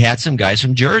we had some guys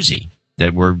from Jersey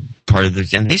that were part of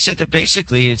and they said that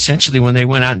essentially, when they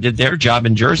went out and did their job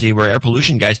in Jersey, were air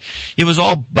pollution guys, it was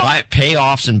all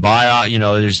payoffs and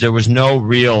buyout. There was no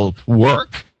real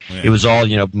work. Yeah. It was all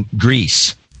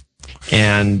grease.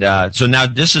 And so now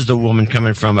this is the woman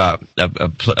coming from a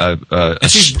story.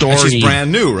 She's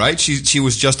brand new, right? She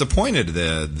was just appointed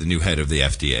the new head of the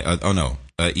FDA.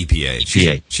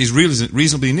 EPA. She's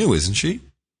reasonably new, isn't she?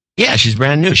 Yeah, she's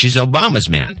brand new. She's Obama's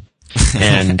man,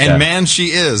 and man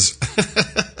she is.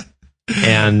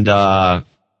 And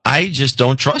I just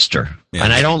don't trust her,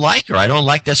 and I don't like her. I don't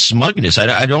like that smugness.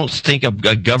 I don't think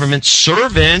a government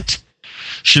servant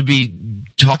should be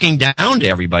talking down to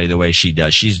everybody the way she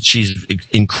does. She's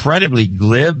incredibly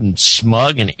glib and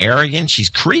smug and arrogant. She's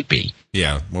creepy.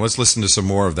 Yeah. Well, let's listen to some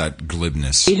more of that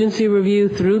glibness. Agency review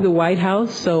through the White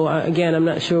House. So, again, I'm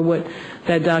not sure what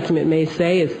that document may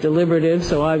say. It's deliberative,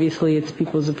 so obviously it's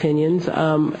people's opinions.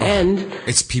 And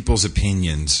it's people's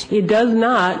opinions. It does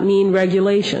not mean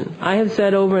regulation. I have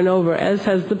said over and over, as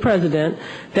has the President,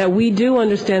 that we do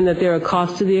understand that there are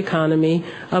costs to the economy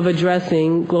of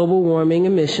addressing global warming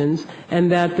emissions,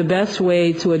 and that the best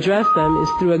way to address them is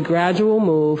through a gradual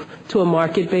move to a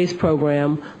market-based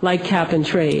program like cap and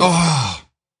trade.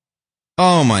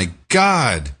 Oh my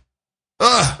God.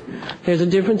 Ugh. There's a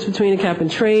difference between a cap and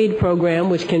trade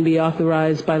program, which can be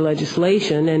authorized by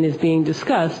legislation and is being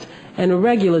discussed, and a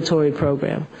regulatory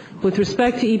program. With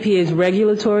respect to EPA's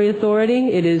regulatory authority,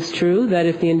 it is true that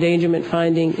if the endangerment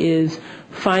finding is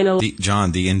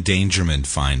John, the endangerment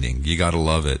finding. You got to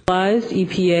love it.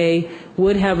 EPA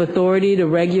would have authority to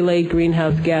regulate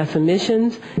greenhouse gas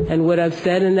emissions, and what I've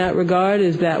said in that regard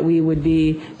is that we would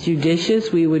be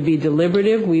judicious, we would be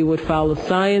deliberative, we would follow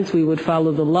science, we would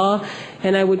follow the law,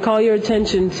 and I would call your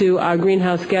attention to our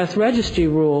greenhouse gas registry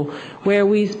rule, where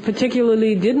we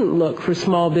particularly didn't look for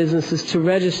small businesses to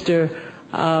register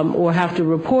or have to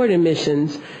report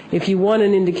emissions. If you want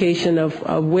an indication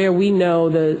of where we know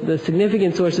the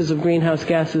significant sources of greenhouse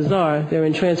gases are, they're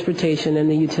in transportation and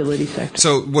the utility sector.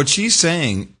 So what she's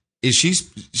saying is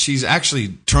she's actually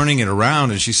turning it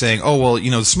around, and she's saying, oh, well,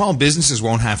 the small businesses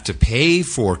won't have to pay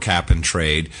for cap and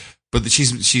trade. But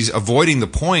she's avoiding the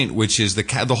point, which is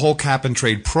the whole cap and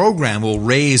trade program will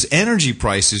raise energy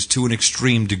prices to an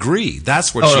extreme degree.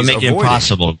 That's what she's avoiding. Make it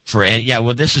impossible for. Yeah,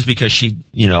 well, this is because she,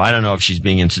 I don't know if she's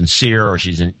being insincere or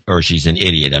she's an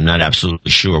idiot. I'm not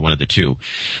absolutely sure, one of the two.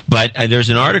 But there's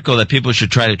an article that people should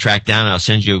try to track down. I'll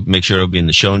send you, make sure it'll be in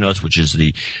the show notes, which is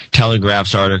the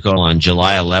Telegraph's article on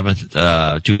July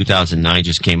 11th, 2009,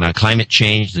 just came out. Climate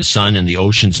Change, the Sun and the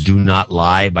Oceans Do Not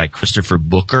Lie by Christopher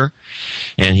Booker,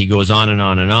 and he goes on and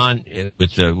on and on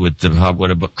with what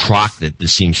a crock that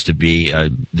this seems to be,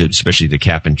 especially the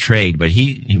cap and trade. But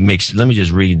he makes. Let me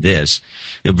just read this.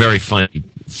 A very funny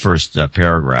first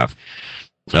paragraph.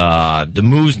 The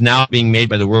moves now being made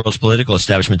by the world's political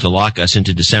establishment to lock us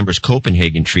into December's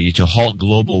Copenhagen Treaty to halt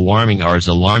global warming are as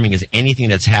alarming as anything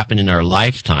that's happened in our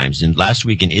lifetimes. And last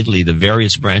week in Italy, the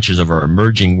various branches of our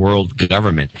emerging world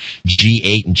government,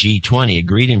 G8 and G20,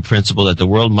 agreed in principle that the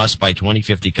world must by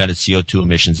 2050 cut its CO2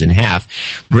 emissions in half.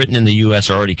 Britain and the U.S.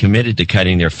 are already committed to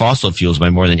cutting their fossil fuels by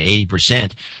more than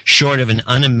 80%. Short of an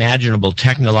unimaginable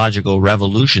technological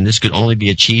revolution, this could only be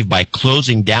achieved by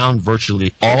closing down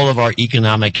virtually all of our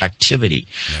economic activity.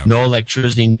 Yeah. No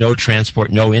electricity, no transport,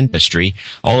 no industry.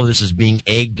 All of this is being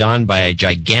egged on by a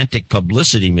gigantic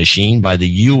publicity machine, by the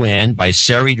UN, by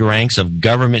serried ranks of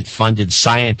government-funded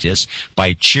scientists,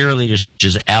 by cheerleaders such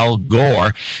as Al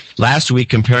Gore. Last week,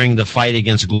 comparing the fight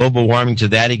against global warming to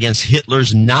that against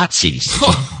Hitler's Nazis.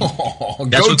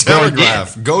 Go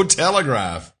Telegraph. Go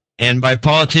Telegraph. And by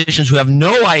politicians who have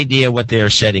no idea what they are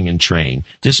setting in train.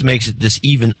 This makes it this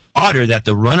even odder that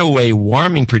the runaway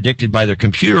warming predicted by their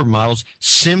computer models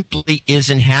simply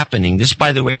isn't happening. This,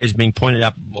 by the way, is being pointed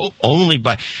out only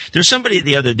by... There's somebody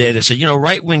the other day that said,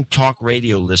 right-wing talk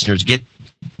radio listeners get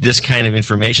this kind of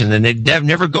information, and that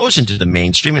never goes into the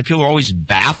mainstream, and people are always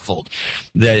baffled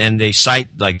and they cite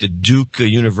like the Duke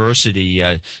University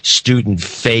student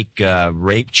fake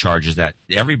rape charges that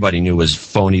everybody knew was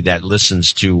phony that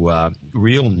listens to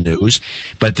real news,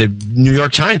 but the New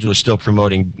York Times was still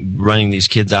promoting running these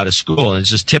kids out of school, and it's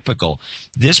just typical.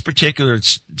 This particular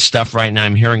stuff right now,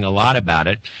 I'm hearing a lot about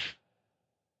it.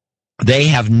 They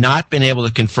have not been able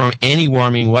to confirm any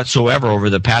warming whatsoever over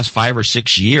the past 5 or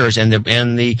 6 years, and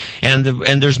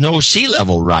there's no sea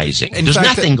level rising. There's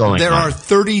nothing going on. There are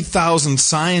 30,000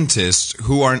 scientists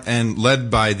who are, and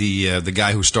led by the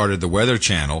guy who started the Weather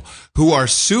Channel, who are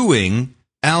suing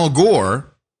Al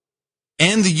Gore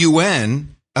and the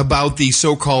UN about the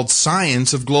so-called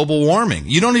science of global warming.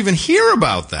 You don't even hear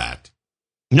about that.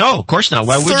 No, of course not.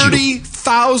 Why would you?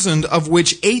 30,000 of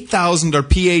which 8,000 are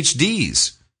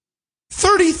PhDs.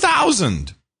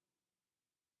 30,000.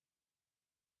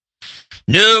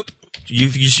 Nope.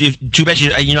 Too bad.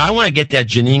 I want to get that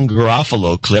Janine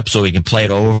Garofalo clip so we can play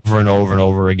it over and over and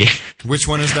over again. Which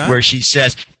one is that? Where she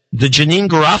says the Janine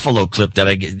Garofalo clip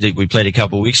that we played a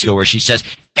couple of weeks ago, where she says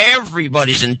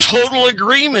everybody's in total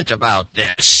agreement about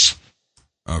this.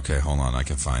 Okay, hold on. I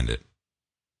can find it.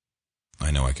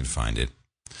 I know I can find it.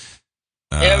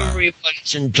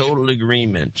 Everybody's in total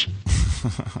agreement.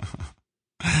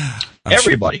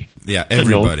 Everybody. Yeah,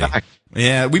 everybody.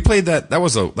 Yeah, we played that. That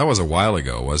was a while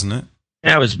ago, wasn't it?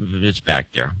 It's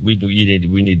back there. We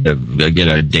need to get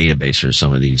a database for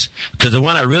some of these, because the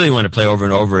one I really want to play over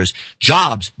and over is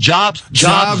jobs. Let's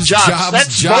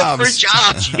vote for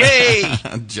jobs. Yay!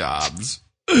 Jobs.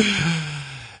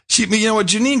 You know what,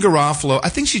 Janine Garofalo, I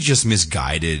think she's just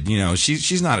misguided.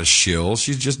 She's not a shill.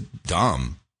 She's just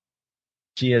dumb.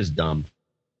 She is dumb.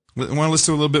 Want to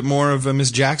listen to a little bit more of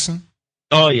Miss Jackson?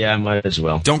 Oh, yeah, I might as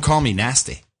well. Don't call me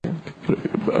nasty.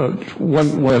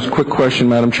 One last quick question,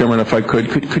 Madam Chairman, if I could.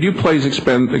 Could you please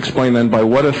explain then by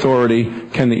what authority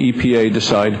can the EPA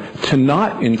decide to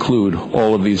not include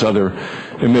all of these other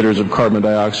emitters of carbon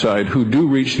dioxide who do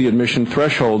reach the emission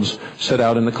thresholds set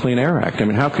out in the Clean Air Act? I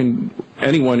mean, how can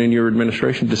anyone in your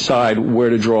administration decide where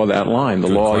to draw that line? The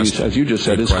law, as you just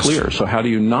said, is clear. So how do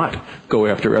you not go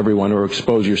after everyone or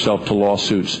expose yourself to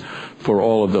lawsuits for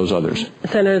all of those others?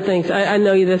 Senator, thanks. I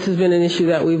know this has been an issue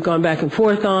that we've gone back and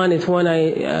forth on. It's one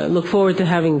I look forward to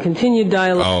having continued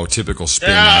dialogue. Oh, typical spin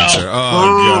answer.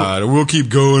 Oh, God. We'll keep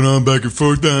going on back and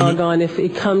forth on it. If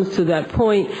it comes to that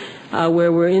point.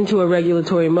 where we're into a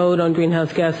regulatory mode on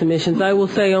greenhouse gas emissions, I will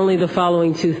say only the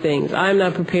following two things. I'm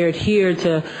not prepared here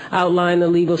to outline the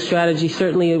legal strategy.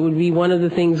 Certainly it would be one of the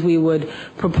things we would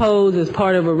propose as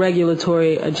part of a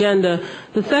regulatory agenda.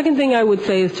 The second thing I would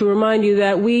say is to remind you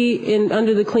that we,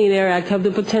 under the Clean Air Act, have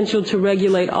the potential to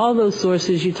regulate all those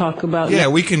sources you talk about. Yeah,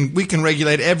 we can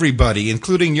regulate everybody,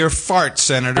 including your fart,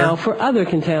 Senator. Now, for other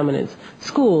contaminants,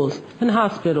 schools and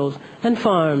hospitals and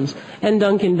farms and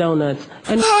Dunkin' Donuts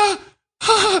and...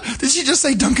 Did she just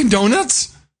say Dunkin'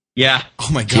 Donuts? Yeah. Oh,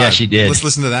 my God. Yeah, she did. Let's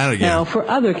listen to that again. Now, for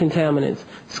other contaminants,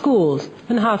 schools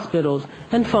and hospitals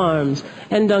and farms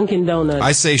and Dunkin' Donuts.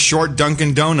 I say short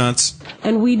Dunkin' Donuts.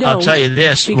 And we don't. I'll tell you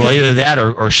this. Well, either that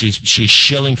or she's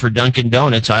shilling for Dunkin'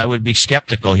 Donuts. I would be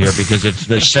skeptical here, because if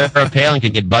the Sarah Palin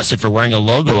could get busted for wearing a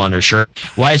logo on her shirt,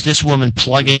 why is this woman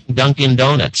plugging Dunkin'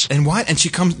 Donuts? And why? And she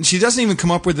doesn't even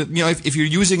come up with it. You know, if you're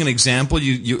using an example,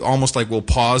 you almost like will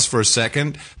pause for a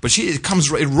second, but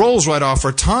it rolls right off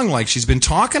her tongue like she's been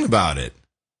talking about it.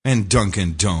 And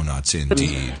Dunkin' Donuts,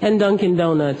 indeed. And Dunkin'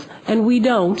 Donuts. And we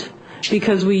don't,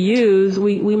 because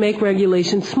we make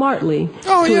regulations smartly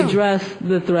to address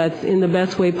the threats in the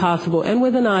best way possible, and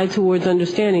with an eye towards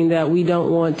understanding that we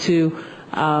don't want to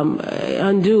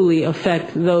unduly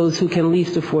affect those who can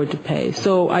least afford to pay.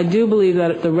 So I do believe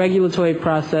that the regulatory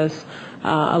process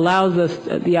allows us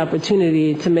the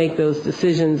opportunity to make those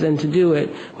decisions and to do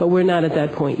it, but we're not at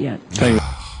that point yet.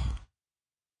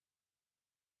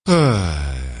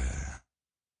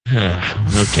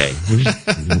 Okay.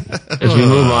 As we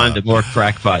move on to more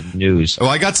crackpot news. Oh,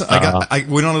 went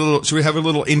on a little. Should we have a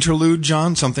little interlude,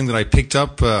 John? Something that I picked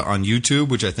up on YouTube,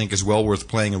 which I think is well worth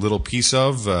playing a little piece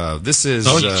of. This is.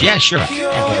 Yeah, sure.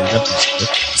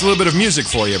 It's a little bit of music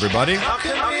for you, everybody. Put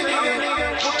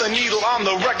the needle on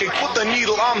the record. Put the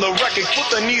needle on the record. Put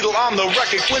the needle on the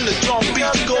record. When the drum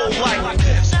beats go like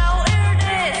this.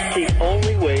 The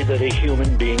only way that a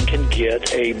human being can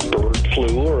get a bird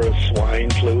flu or a swine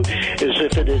flu is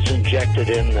if it is injected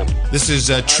in them. This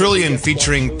is Trillion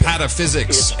featuring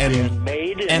Pataphysics and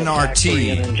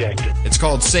NRT. It's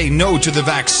called Say No to the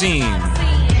Vaccine.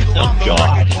 Oh,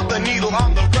 God. Put the needle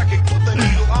on the record. Put the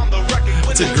needle on the record.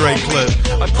 It's a great clip.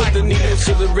 I put the needle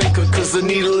to the record because the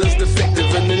needle is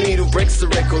defective and the needle breaks the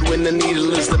record when the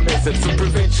needle is the method for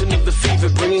prevention of the fever,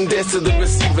 bringing death to the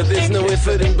receiver. There's no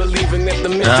effort in believing that the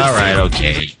method. All right,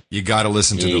 okay. You got to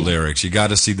listen to the lyrics. You got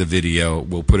to see the video.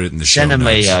 We'll put it in the show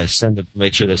notes.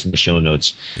 Make sure that's in the show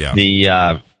notes. Yeah.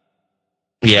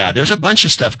 There's a bunch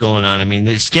of stuff going on. I mean,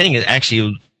 it's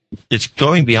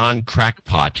going beyond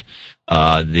crackpot.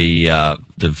 The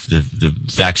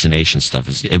vaccination stuff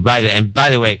is, and by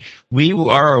the way, we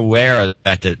are aware of the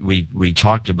fact that we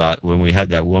talked about when we had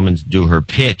that woman do her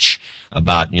pitch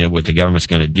about, what the government's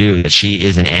going to do, that she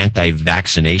is an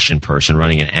anti-vaccination person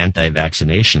running an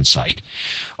anti-vaccination site.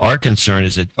 Our concern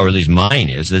is that, or at least mine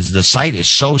is the site is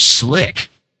so slick.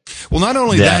 Well, not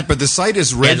only that, but the site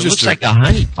is registered. It looks like a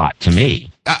honeypot to me.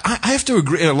 I have to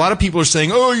agree. A lot of people are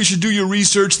saying, oh, you should do your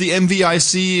research. The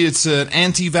MVIC, it's an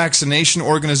anti-vaccination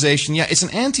organization. Yeah, it's an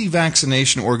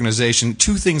anti-vaccination organization.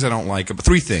 Three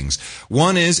things.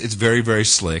 One is it's very, very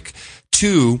slick.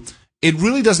 Two, it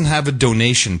really doesn't have a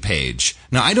donation page.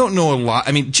 Now, I don't know a lot.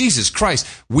 I mean, Jesus Christ,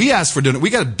 we asked for we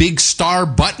got big star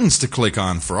buttons to click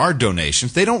on for our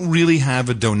donations. They don't really have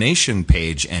a donation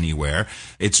page anywhere.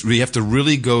 We have to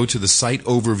really go to the site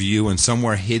overview, and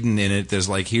somewhere hidden in it, there's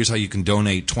like, here's how you can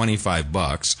donate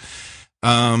 $25.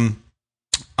 On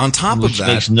top of that, which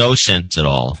makes no sense at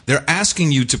all. They're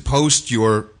asking you to post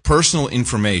your personal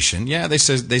information. Yeah, they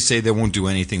say they won't do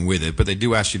anything with it, but they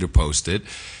do ask you to post it.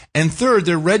 And third,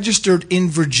 they're registered in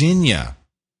Virginia.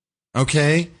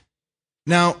 Okay?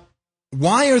 Now,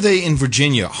 why are they in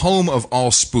Virginia? Home of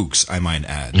all spooks, I might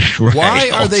add. Right. Why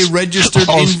are they registered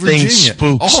in Virginia?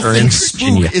 All things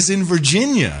spook is in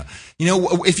Virginia.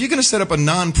 If you're going to set up a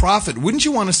nonprofit, wouldn't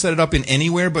you want to set it up in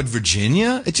anywhere but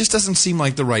Virginia? It just doesn't seem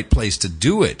like the right place to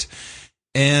do it.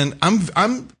 And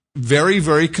I'm very,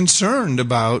 very concerned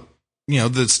about,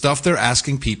 the stuff they're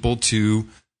asking people to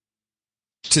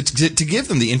give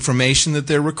them, the information that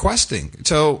they're requesting.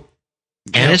 So,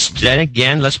 then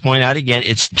again, let's point out again,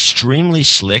 it's extremely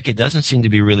slick. It doesn't seem to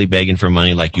be really begging for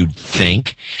money like you'd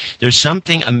think. There's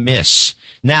something amiss.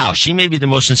 Now, she may be the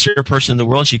most sincere person in the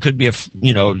world. She could be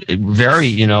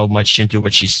very, much into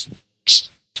what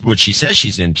she says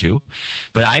she's into,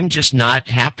 but I'm just not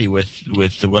happy with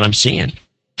what I'm seeing.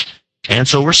 And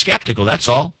so we're skeptical. That's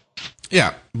all.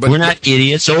 Yeah, but we're not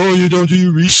idiots. Oh, you don't do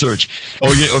your research. Or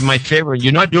my favorite,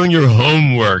 you're not doing your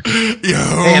homework. Your homework.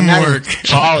 Hey, I'm not in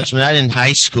college. I'm not in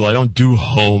high school. I don't do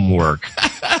homework.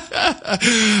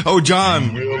 Oh,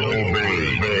 John.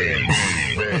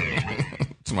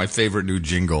 my favorite new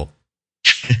jingle.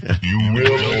 You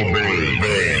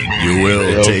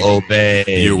will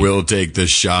obey. You will take the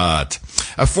shot.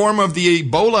 A form of the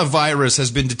Ebola virus has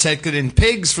been detected in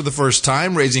pigs for the first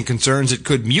time, raising concerns it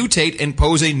could mutate and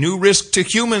pose a new risk to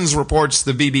humans, reports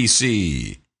the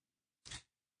BBC.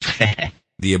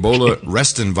 The Ebola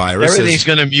restin virus. Everything's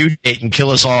going to mutate and kill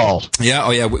us all. Yeah,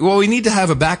 oh yeah. Well, we need to have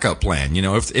a backup plan. You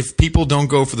know, if people don't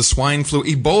go for the swine flu,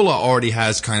 Ebola already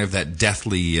has kind of that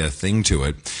deathly thing to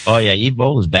it. Oh yeah,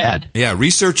 Ebola's bad. Yeah,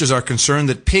 researchers are concerned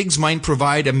that pigs might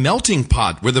provide a melting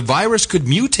pot where the virus could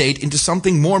mutate into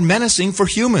something more menacing for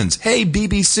humans. Hey,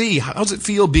 BBC, how's it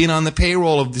feel being on the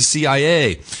payroll of the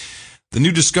CIA? The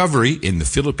new discovery in the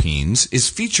Philippines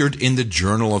is featured in the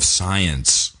Journal of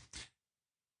Science.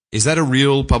 Is that a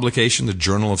real publication, the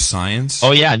Journal of Science?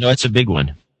 Oh, yeah. No, it's a big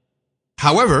one.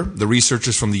 However, the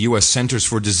researchers from the U.S. Centers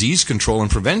for Disease Control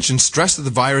and Prevention stress that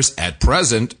the virus, at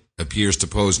present, appears to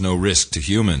pose no risk to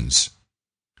humans.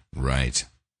 Right.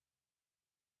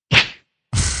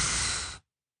 It's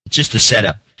just the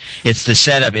setup. It's the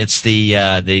setup. It's the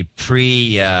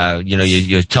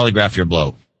you telegraph your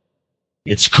blow.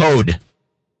 It's code.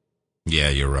 Yeah,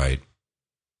 you're right.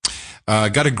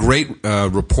 Got a great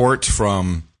report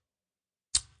from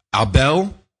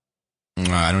Abel.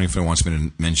 I don't even know if he wants me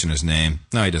to mention his name.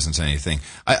 No, he doesn't say anything.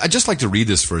 I'd just like to read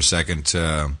this for a second,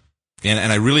 and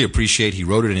I really appreciate he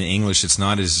wrote it in English. It's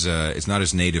not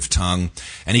his native tongue,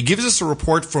 and he gives us a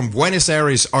report from Buenos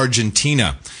Aires,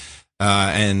 Argentina.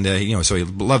 So he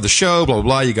loved the show, blah, blah,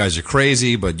 blah. You guys are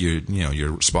crazy, but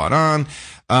you're spot on.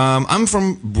 I'm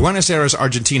from Buenos Aires,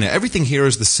 Argentina. Everything here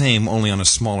is the same, only on a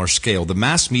smaller scale. The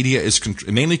mass media is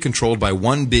mainly controlled by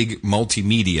one big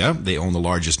multimedia. They own the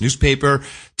largest newspaper,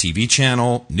 TV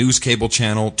channel, news cable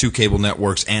channel, 2 cable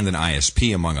networks, and an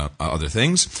ISP, among other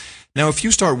things. Now, if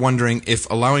you start wondering if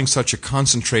allowing such a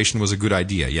concentration was a good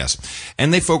idea, yes.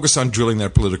 And they focus on drilling their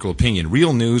political opinion.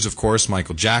 Real news, of course,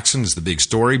 Michael Jackson is the big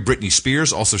story. Britney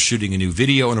Spears also shooting a new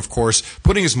video and, of course,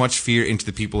 putting as much fear into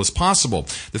the people as possible.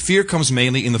 The fear comes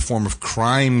mainly in the form of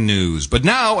crime news. But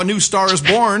now a new star is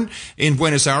born in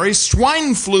Buenos Aires,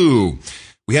 swine flu.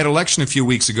 We had election a few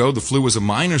weeks ago. The flu was a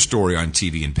minor story on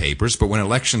TV and papers, but when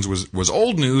elections was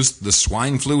old news, the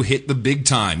swine flu hit the big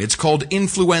time. It's called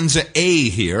influenza A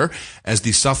here, as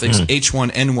the suffix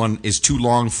H1N1 is too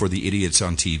long for the idiots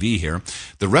on TV here.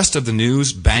 The rest of the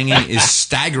news, banging, is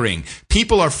staggering.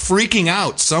 People are freaking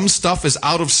out. Some stuff is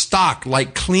out of stock,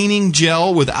 like cleaning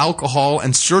gel with alcohol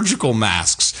and surgical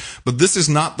masks. But this is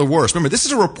not the worst. Remember, this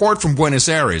is a report from Buenos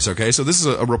Aires, okay? So this is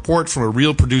a report from a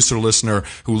real producer-listener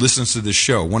who listens to this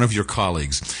show. One of your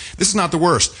colleagues. This is not the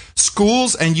worst.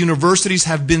 Schools and universities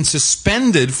have been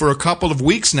suspended for a couple of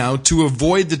weeks now to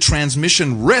avoid the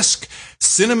transmission risk.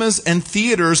 Cinemas and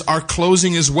theaters are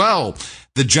closing as well.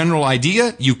 The general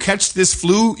idea, you catch this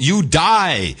flu, you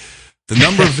die. The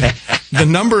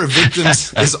number of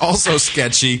victims is also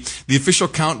sketchy. The official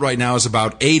count right now is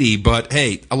about 80, but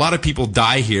hey, a lot of people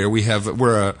die here.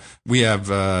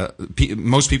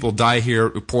 Most people die here.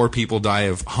 Poor people die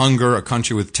of hunger. A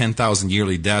country with 10,000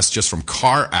 yearly deaths just from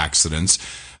car accidents.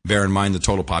 Bear in mind the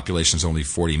total population is only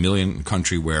 40 million. A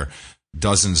country where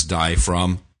dozens die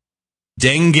from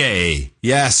dengue.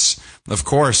 Yes, of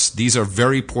course. These are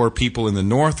very poor people in the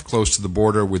north, close to the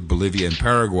border with Bolivia and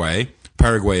Paraguay.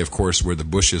 Paraguay, of course, where the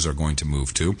Bushes are going to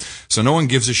move to. So no one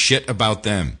gives a shit about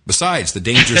them. Besides, the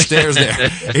danger stares there.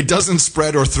 It doesn't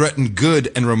spread or threaten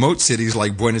good and remote cities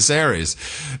like Buenos Aires.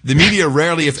 The media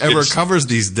rarely, if ever, covers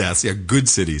these deaths. Yeah, good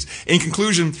cities. In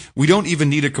conclusion, we don't even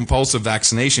need a compulsive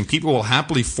vaccination. People will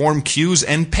happily form queues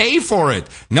and pay for it.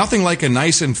 Nothing like a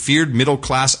nice and feared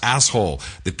middle-class asshole.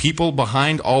 The people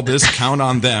behind all this count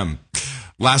on them.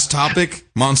 Last topic,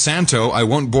 Monsanto. I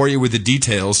won't bore you with the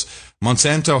details.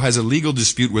 Monsanto has a legal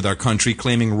dispute with our country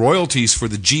claiming royalties for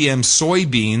the GM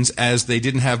soybeans as they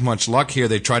didn't have much luck here.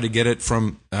 They tried to get it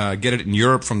in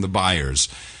Europe from the buyers.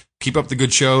 Keep up the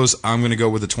good shows. I'm going to go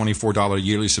with a $24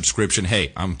 yearly subscription.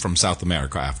 Hey, I'm from South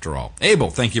America after all. Abel,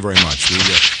 thank you very much. We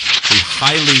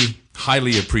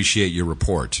highly appreciate your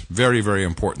report. Very, very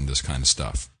important, this kind of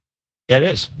stuff. Yeah, it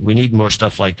is. We need more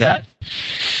stuff like that.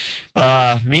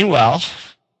 Meanwhile,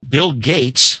 Bill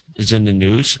Gates is in the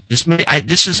news.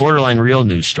 This is borderline real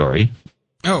news story.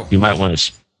 Oh, you might want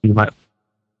to.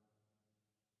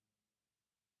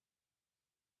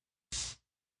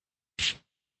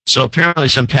 So apparently,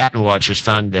 some patent watchers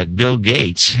found that Bill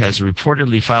Gates has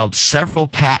reportedly filed several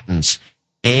patents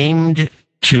aimed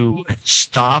to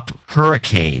stop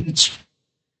hurricanes.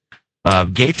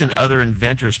 Gates and other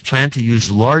inventors plan to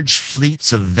use large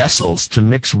fleets of vessels to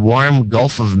mix warm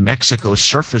Gulf of Mexico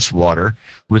surface water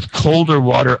with colder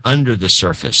water under the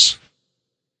surface.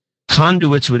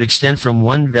 conduits would extend from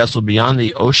one vessel beyond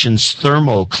the ocean's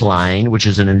thermocline, which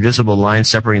is an invisible line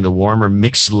separating the warmer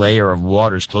mixed layer of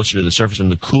waters closer to the surface from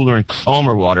the cooler and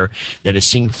calmer water that is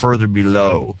seen further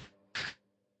below.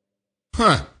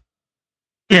 Huh.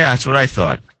 Yeah, that's what I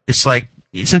thought. It's like,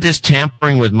 isn't this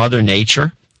tampering with Mother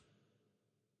Nature?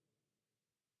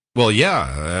 Well,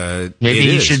 yeah.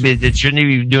 Maybe shouldn't he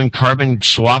be doing carbon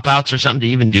swap outs or something to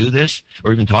even do this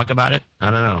or even talk about it? I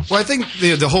don't know. Well, I think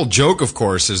the whole joke, of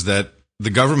course, is that the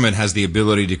government has the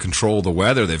ability to control the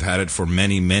weather. They've had it for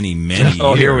many, many, many years.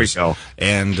 Oh, here we go.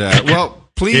 And,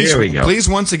 please,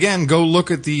 once again, go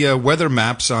look at the weather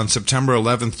maps on September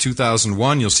 11th,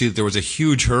 2001. You'll see that there was a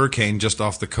huge hurricane just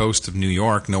off the coast of New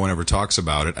York. No one ever talks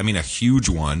about it. I mean, a huge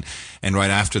one. And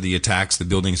right after the attacks, the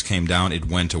buildings came down. It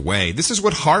went away. This is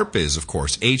what HAARP is, of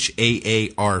course.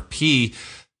 HAARP.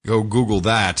 Go Google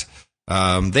that.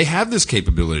 They have this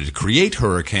capability to create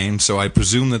hurricanes, so I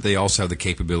presume that they also have the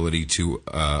capability to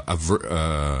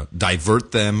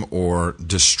divert them or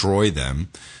destroy them.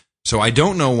 So I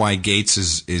don't know why Gates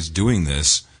is doing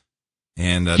this.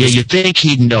 And you'd think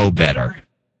he'd know better.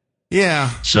 Yeah.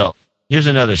 So here's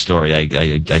another story.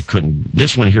 I couldn't.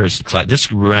 This one here is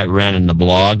this ran in the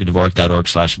blog,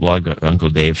 Dvorak.org/blog.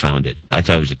 Uncle Dave found it. I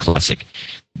thought it was a classic.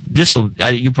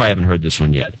 You probably haven't heard this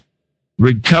one yet.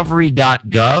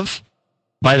 Recovery.gov.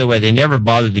 By the way, they never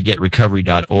bothered to get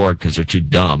recovery.org because they're too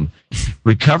dumb.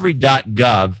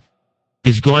 Recovery.gov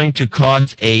is going to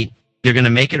cause they're going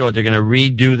to make it, or they're going to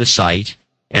redo the site,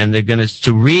 and they're going to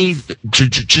redo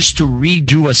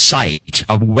a site,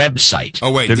 a website.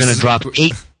 Oh wait, they're going to drop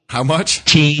how much?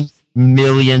 $18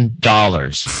 million.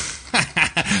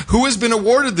 Who has been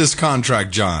awarded this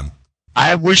contract, John?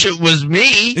 I wish it was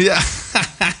me. Yeah,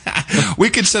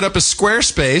 we could set up a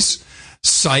Squarespace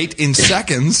site in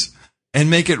seconds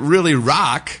and make it really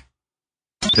rock.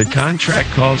 The contract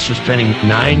calls for spending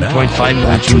 $9.5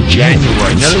 million through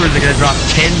January. In other words, they're going to drop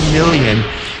 $10 million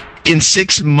in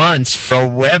 6 months for a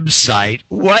website.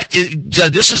 What is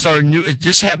this? Is our new?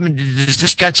 Does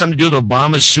this got something to do with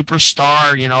Obama's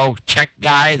superstar, tech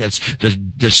guy? That's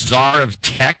the czar of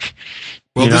tech.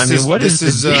 Well, what is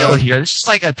the deal here? This is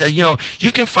like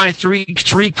you can find three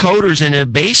coders in a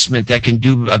basement that can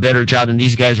do a better job than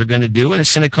these guys are going to do, and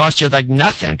it's going to cost you like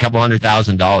nothing,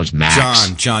 $200,000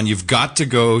 max. John, you've got to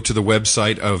go to the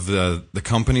website of the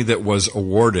company that was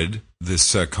awarded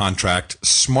this contract,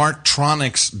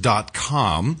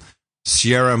 smartronix.com,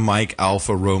 Sierra Mike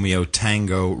Alpha Romeo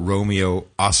Tango Romeo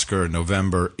Oscar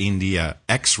November India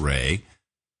X-Ray.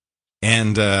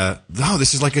 And,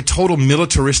 this is like a total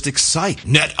militaristic site.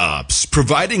 NetOps,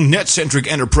 providing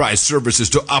net-centric enterprise services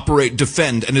to operate,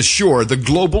 defend, and assure the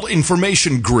global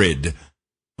information grid.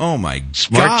 Oh, my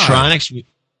God.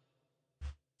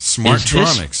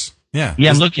 Smartronix. Yeah. Yeah,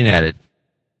 I'm looking at it.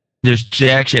 They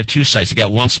actually have two sites. They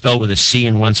got one spelled with a C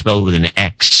and one spelled with an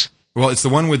X. Well, it's the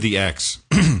one with the X.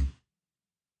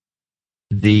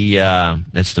 That's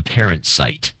the parent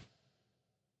site,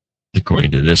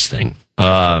 according to this thing.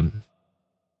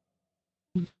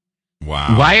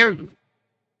 Wow.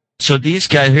 So these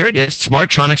guys, here it is.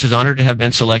 Smartronix is honored to have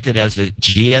been selected as the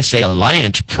GSA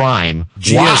Alliant Prime.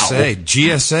 GSA.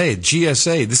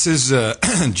 This is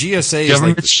GSA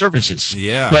Government Services.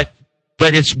 Yeah. But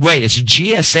it's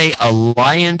GSA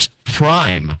Alliant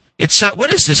Prime. It's not,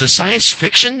 what is this, a science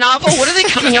fiction novel? What are they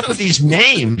coming up with these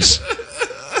names?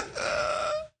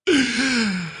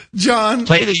 John.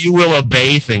 Play the You Will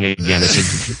Obey thing again.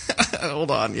 Hold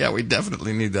on. Yeah, we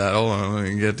definitely need that. Hold on. Let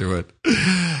me get to it.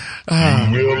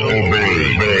 You will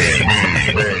obey.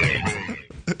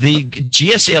 The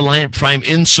GSA Alliant Prime,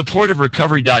 in support of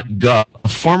recovery.gov, a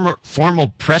formal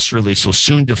press release will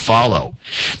soon to follow.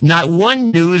 Not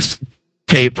one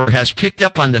newspaper has picked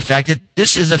up on the fact that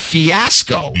this is a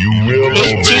fiasco. You will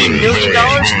 $18 million?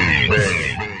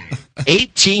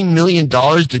 $18 million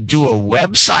to do a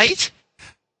website?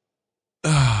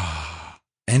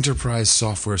 Enterprise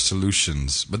Software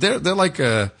Solutions, but they're like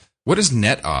what is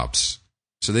NetOps?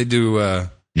 So they do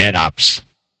NetOps.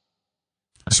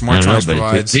 Smartronix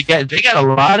provides. They got a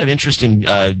lot of interesting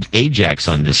Ajax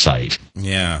on this site.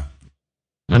 Yeah.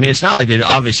 I mean, it's not like they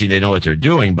know what they're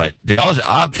doing, but they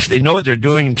know what they're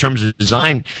doing in terms of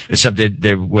design. Except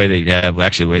the way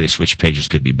they switch pages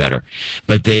could be better,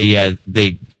 but they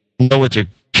know what they're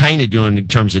kind of doing in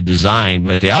terms of design,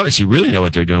 but they obviously really know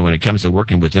what they're doing when it comes to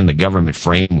working within the government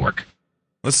framework.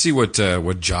 Let's see what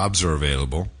jobs are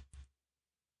available.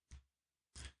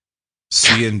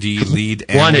 C&D lead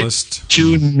analyst.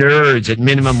 2 nerds at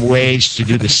minimum wage to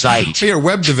do the site. Here,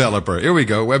 web developer. Here we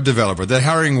go, web developer. They're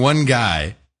hiring one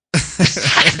guy.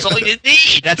 That's all you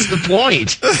need. That's the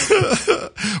point.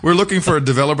 We're looking for a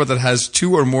developer that has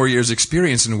 2 or more years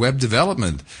experience in web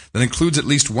development that includes at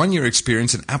least 1 year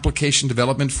experience in application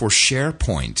development for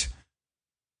SharePoint.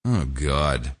 Oh,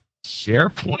 God.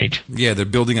 SharePoint? Yeah, they're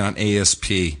building on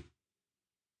ASP.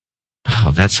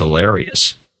 Oh, that's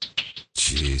hilarious.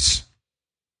 Jeez.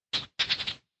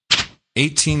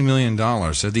 $18 million.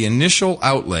 So the initial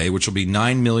outlay, which will be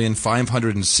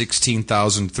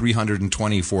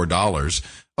 $9,516,324.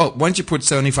 Oh, why don't you put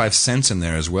 75 cents in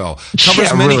there as well?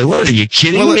 Really? What are you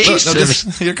kidding me?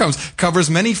 Here it comes. Covers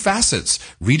many facets.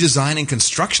 Redesign and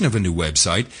construction of a new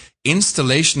website,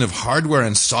 installation of hardware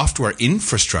and software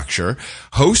infrastructure,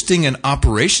 hosting and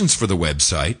operations for the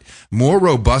website, more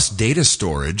robust data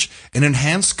storage, an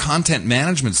enhanced content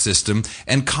management system,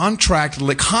 and contract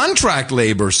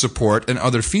labor support and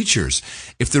other features.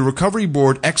 If the Recovery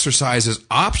Board exercises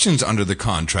options under the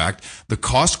contract, the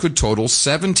cost could total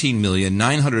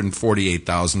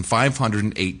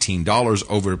 $17,948,518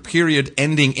 over a period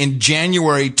ending in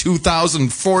January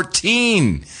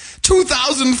 2014.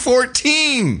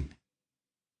 2014!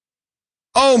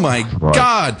 Oh my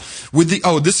God!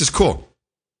 This is cool.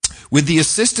 With the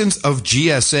assistance of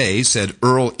GSA, said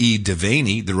Earl E.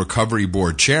 Devaney, the Recovery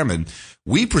Board chairman,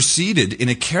 we proceeded in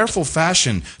a careful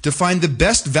fashion to find the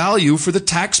best value for the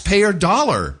taxpayer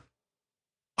dollar.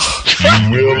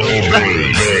 You will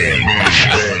obey.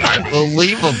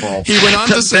 Unbelievable. He went on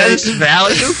to say, best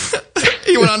value?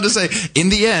 He went on to say, in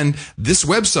the end, this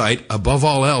website, above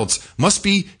all else, must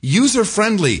be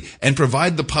user-friendly and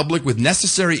provide the public with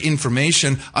necessary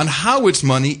information on how its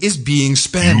money is being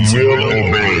spent. You will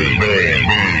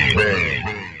obey.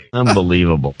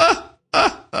 Unbelievable.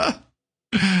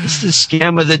 This is the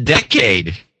scam of the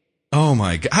decade. Oh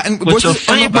my God! And was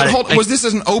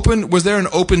there an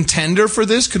open tender for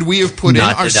this? Could we have put in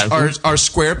our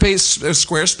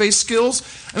Squarespace skills?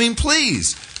 I mean,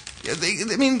 please. Go to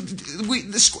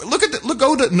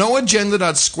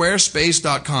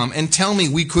noagenda.squarespace.com and tell me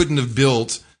we couldn't have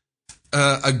built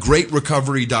a great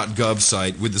recovery.gov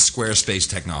site with the Squarespace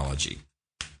technology.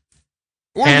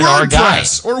 Or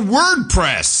WordPress. Or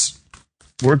WordPress.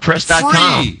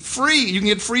 WordPress.com. Free. You can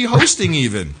get free hosting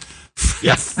even.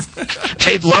 Yeah.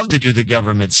 They'd love to do the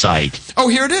government site. Oh,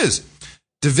 here it is.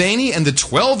 Devaney and the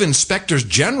 12 inspectors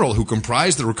general who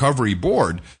comprise the Recovery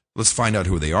Board, let's find out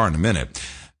who they are in a minute,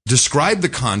 described the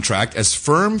contract as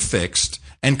firm fixed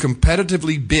and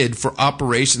competitively bid for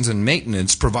operations and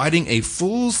maintenance, providing a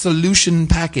full solution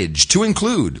package to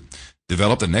include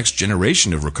develop the next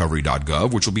generation of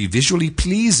recovery.gov, which will be visually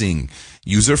pleasing,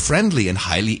 user-friendly, and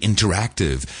highly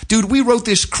interactive. Dude, we wrote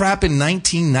this crap in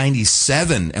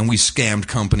 1997, and we scammed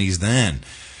companies then.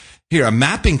 Here, a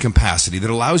mapping capacity that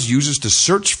allows users to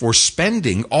search for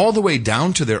spending all the way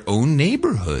down to their own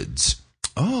neighborhoods.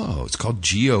 Oh, it's called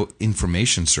Geo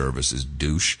Information Services,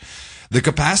 douche. The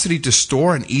capacity to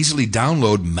store and easily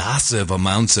download massive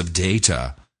amounts of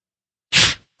data.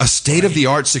 A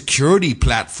state-of-the-art security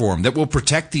platform that will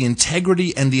protect the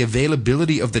integrity and the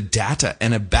availability of the data,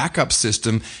 and a backup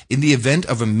system in the event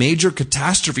of a major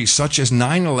catastrophe such as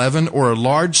 9/11 or a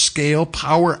large-scale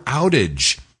power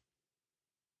outage.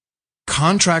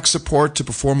 Contract support to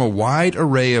perform a wide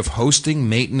array of hosting,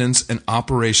 maintenance, and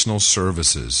operational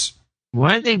services.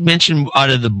 Why did they mention out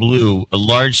of the blue a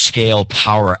large-scale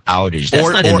power outage? That's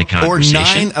not in the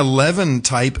conversation. Or 9/11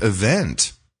 type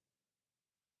event.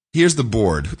 Here's the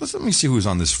board. Let me see who's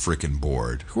on this frickin'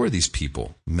 board. Who are these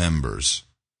people? Members.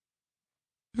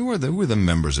 Who are the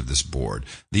members of this board?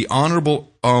 The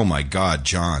Honorable, oh my God,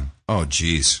 John. Oh,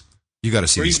 geez. You got to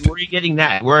see these. Where are you getting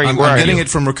that? I'm getting it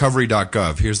from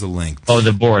recovery.gov. Here's the link. Oh,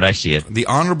 the board. I see it. The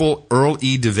Honorable Earl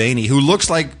E. Devaney, who looks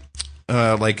like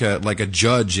a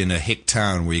judge in a hick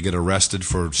town where you get arrested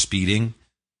for speeding.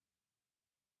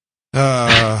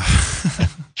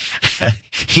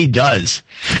 He does,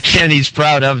 and he's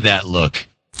proud of that look.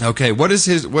 Okay, what is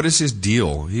his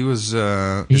deal? He was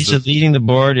he's leading the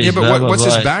board. Yeah, but what's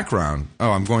his background? Oh,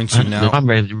 I'm going to now. I'm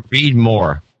ready to read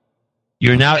more.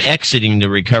 You're now exiting the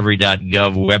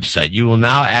recovery.gov website. You will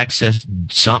now access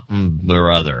something or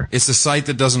other. It's a site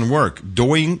that doesn't work.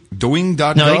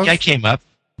 Doing.gov? No, I came up.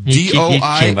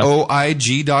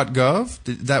 DOIOIG.gov?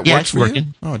 That yeah, works it's for working.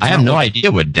 You? Oh, I have no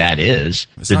idea what that is.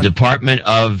 Department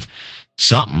of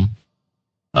something.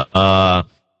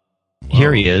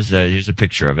 Here he is. Here's a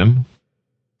picture of him.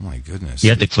 Oh, my goodness. You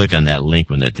have to click on that link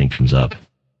when that thing comes up.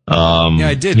 Yeah,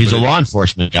 I did. He's a law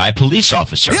enforcement guy, police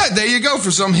officer. Yeah, there you go,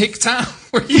 for some hick town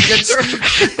where you get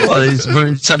well, he's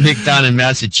from some hick town in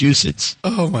Massachusetts.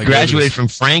 Oh, my Graduated goodness. from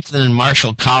Franklin and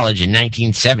Marshall College in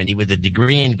 1970 with a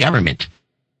degree in government.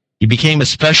 He became a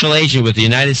special agent with the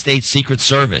United States Secret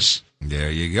Service.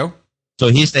 There you go. So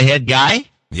he's the head guy?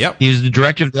 Yep. He's the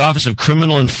director of the Office of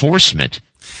Criminal Enforcement.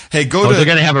 Hey, they're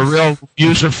going to have a real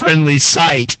user-friendly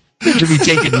site to be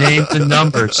taking names and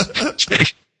numbers.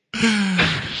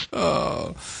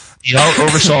 Oh. He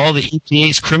oversaw all the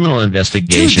EPA's criminal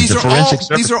investigations.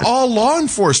 Dude, these are all law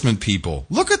enforcement people.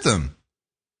 Look at them.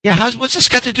 Yeah, what's this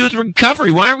got to do with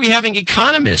recovery? Why are we having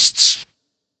economists?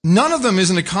 None of them is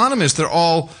an economist. They're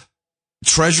all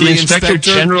Treasury the Inspector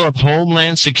General of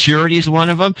Homeland Security is one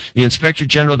of them. The Inspector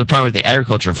General of the Department of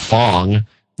Agriculture, Fong.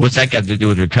 What's that got to do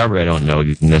with recovery? I don't know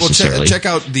necessarily. Well, check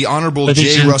out the Honorable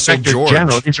J. Russell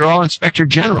George. These are all Inspector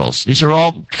Generals. These are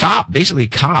all basically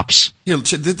cops. Here,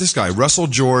 this guy, Russell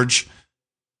George,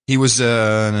 he was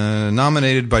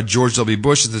nominated by George W.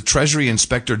 Bush as the Treasury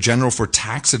Inspector General for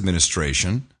Tax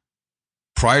Administration.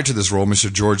 Prior to this role,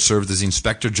 Mr. George served as the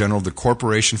Inspector General of the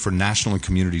Corporation for National and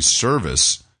Community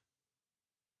Service.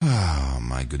 Oh,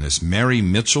 my goodness. Mary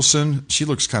Mitchelson, she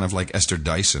looks kind of like Esther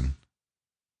Dyson.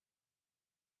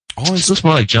 She looks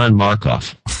more like John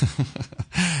Markoff.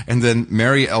 And then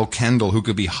Mary L. Kendall, who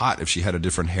could be hot if she had a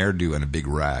different hairdo and a big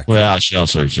rack. Well,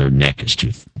 her neck is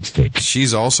too thick.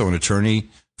 She's also an attorney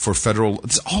for federal.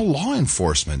 It's all law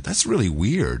enforcement. That's really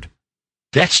weird.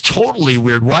 That's totally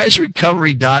weird. Why is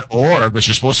recovery.org, which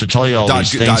is supposed to tell you all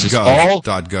these things, .gov.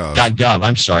 .gov.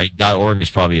 I'm sorry. .org is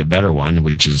probably a better one,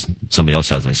 which is somebody else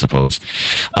has, I suppose.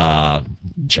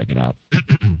 Check it out.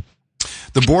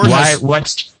 The board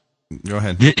Go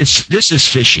ahead. This is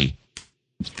fishy.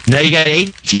 Now you got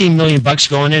 $18 million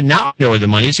going in. Now you know where the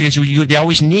money is because they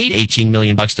always need $18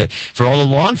 million for all the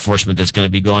law enforcement that's going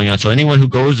to be going on. So anyone who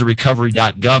goes to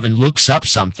recovery.gov and looks up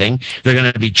something, they're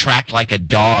going to be tracked like a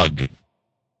dog.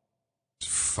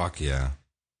 Fuck yeah.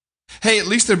 Hey, at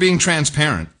least they're being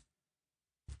transparent.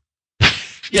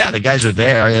 Yeah, the guys are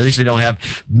there. At least they don't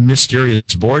have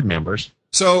mysterious board members.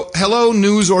 So, hello,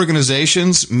 news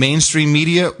organizations, mainstream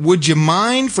media. Would you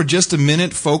mind for just a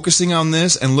minute focusing on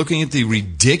this and looking at the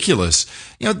ridiculous?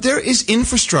 There is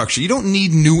infrastructure. You don't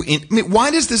need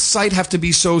why does this site have to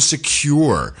be so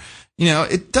secure?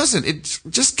 It doesn't. It's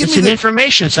an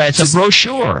information site. It's a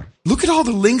brochure. Look at all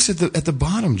the links at the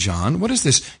bottom, John. What is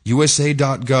this?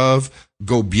 USA.gov,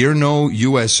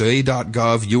 GobiernoUSA.gov,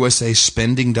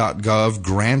 USAspending.gov,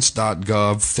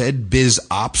 Grants.gov,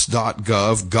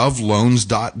 FedBizOps.gov,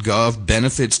 GovLoans.gov,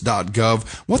 Benefits.gov.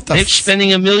 What the? They're spending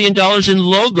 $1 million in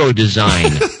logo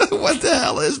design. What the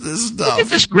hell is this stuff? Look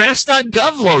at this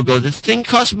Grants.gov logo. The thing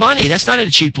costs money. That's not a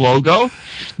cheap logo.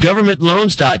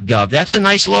 GovernmentLoans.gov. That's a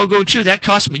nice logo too. That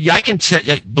costs me.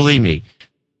 Believe me,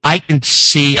 I can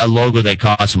see a logo that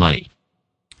costs money.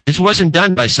 This wasn't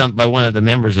done by one of the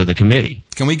members of the committee.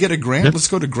 Can we get a grant? Let's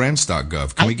go to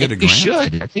grants.gov. Can we get a grant? We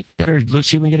should. I think let's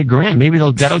see if we can get a grant. Maybe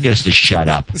that'll get us to shut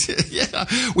up. Yeah,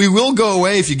 we will go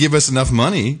away if you give us enough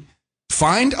money.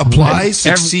 Find, apply,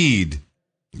 succeed.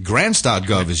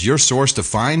 Grants.gov is your source to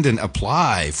find and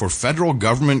apply for federal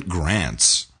government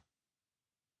grants.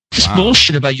 This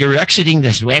bullshit about you're exiting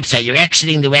this website. You're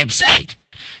exiting the website.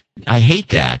 I hate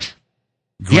that.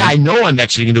 Yeah, I know I'm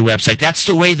exiting the website. That's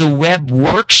the way the web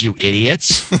works, you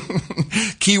idiots.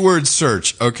 Keyword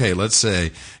search. Okay, let's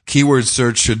say keyword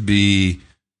search should be,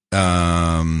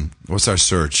 what's our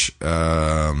search?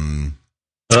 Money.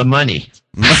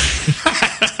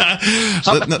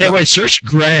 Anyway, search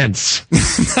grants.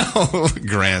 No,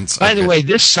 grants. By the way,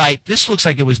 this looks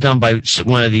like it was done by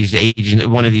one of these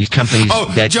companies.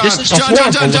 Oh,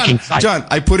 John,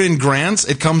 I put in grants.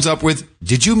 It comes up with,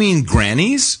 did you mean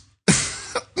grannies?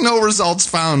 No results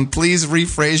found. Please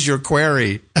rephrase your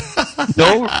query.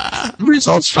 No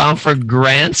results found for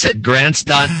grants at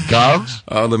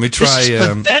grants.gov. Let me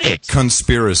try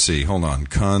conspiracy. Hold on.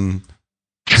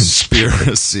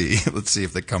 Conspiracy. Let's see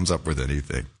if that comes up with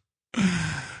anything.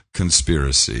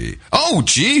 Conspiracy. Oh,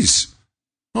 jeez.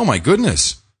 Oh, my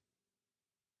goodness.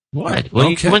 What? Well,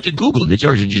 okay. You went to Google, did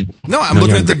you? No, I'm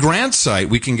looking at the grant site.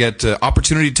 We can get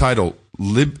opportunity title,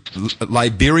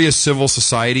 Liberia Civil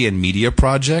Society and Media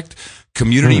Project,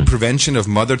 Community Prevention of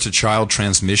Mother-to-Child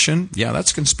Transmission. Yeah,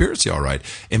 that's conspiracy, all right.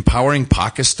 Empowering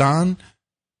Pakistan,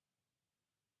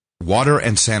 Water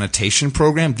and Sanitation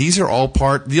Program. These will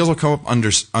come up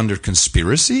under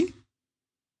conspiracy?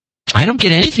 I don't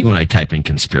get anything when I type in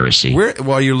conspiracy.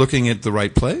 While you're looking at the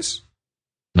right place?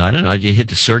 No, I don't know. You hit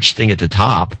the search thing at the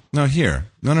top. No, here.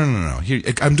 No. Here,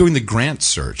 I'm doing the grant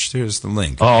search. There's the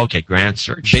link. Oh, okay. Grant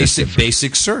search.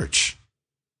 Basic search.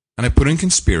 And I put in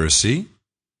conspiracy,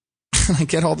 and I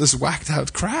get all this whacked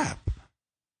out crap.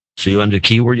 So you under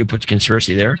keyword, you put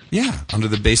conspiracy there? Yeah, under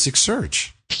the basic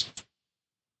search.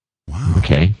 Wow.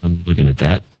 Okay, I'm looking at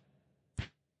that.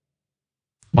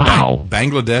 Wow.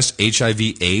 Bangladesh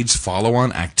HIV/AIDS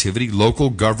follow-on activity, local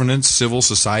governance, civil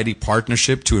society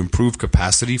partnership to improve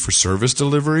capacity for service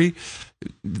delivery.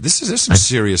 There's some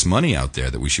serious money out there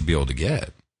that we should be able to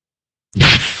get.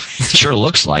 Sure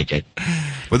looks like it.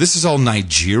 But this is all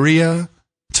Nigeria,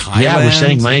 Thailand. Yeah, we're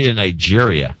sending money to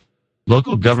Nigeria.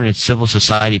 Local governance, civil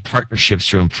society partnerships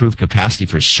to improve capacity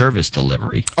for service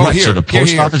delivery. Here, so the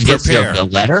post office gets the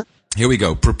letter? Here we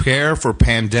go. Prepare for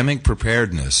pandemic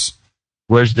preparedness.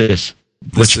 Where's this?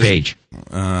 Which page?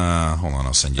 Hold on,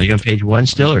 I'll send you. Are you on page 1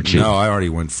 still or 2? No, I already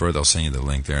went further. I'll send you the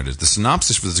link. There it is. The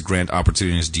synopsis for this grant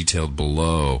opportunity is detailed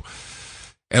below.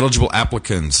 Eligible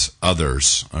applicants,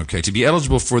 others. Okay, to be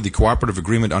eligible for the cooperative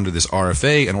agreement under this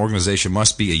RFA, an organization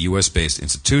must be a U.S.-based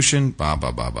institution. Blah,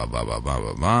 blah, blah, blah, blah, blah, blah,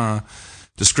 blah, blah.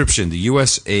 Description: the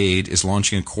USAID is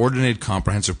launching a coordinated,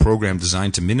 comprehensive program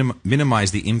designed to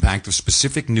minimize the impact of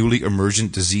specific newly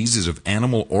emergent diseases of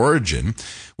animal origin,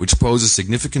 which pose a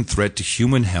significant threat to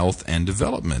human health and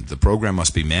development. The program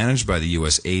must be managed by the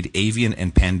USAID Avian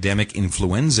and Pandemic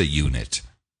Influenza Unit.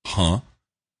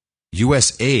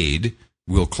 USAID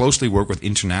will closely work with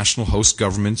international host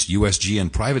governments, USG,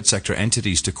 and private sector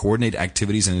entities to coordinate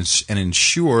activities and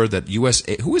ensure that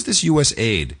USAID... Who is this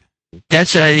USAID?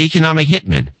 That's an economic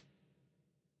hitman.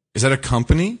 Is that a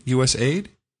company, USAID?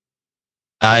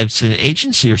 It's an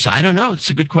agency or something. I don't know. It's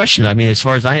a good question. I mean, as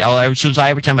far as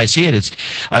every time I see it, it's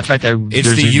the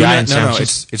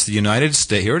United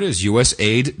States. Here it is,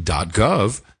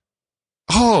 USAID.gov.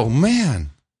 Oh,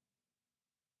 man.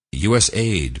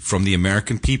 USAID from the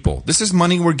American people. This is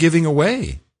money we're giving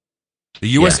away. The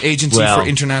U.S. Agency for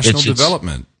International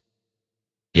Development.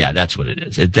 Yeah, that's what it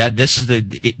is.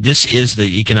 This is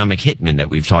the economic hitman that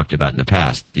we've talked about in the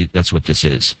past. That's what this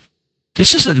is.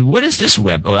 What is this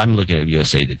web? Oh, I'm looking at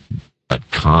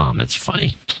USAID.com. That's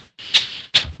funny.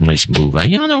 Nice move. I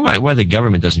don't know why the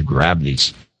government doesn't grab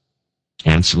these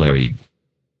ancillary.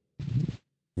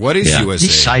 What is USAID?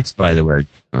 These sites, by the way,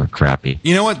 are crappy.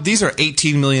 You know what? These are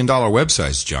 $18 million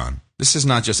websites, John. This is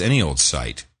not just any old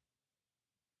site.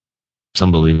 It's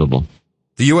unbelievable.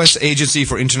 The U.S. Agency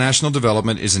for International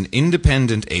Development is an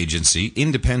independent agency,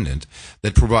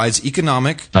 that provides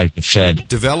economic,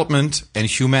 development, and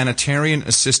humanitarian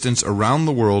assistance around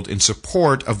the world in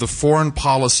support of the foreign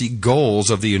policy goals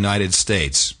of the United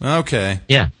States. Okay.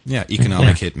 Yeah. Yeah,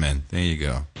 economic hitmen. There you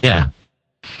go. Yeah.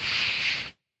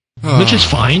 Which is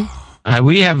fine.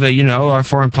 We have, our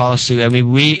foreign policy. I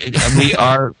mean, we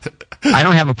are. I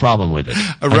don't have a problem with it.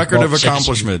 A record of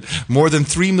accomplishment. More than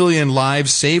 3 million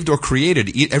lives saved or created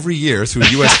every year through the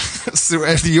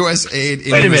USAID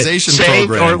immunization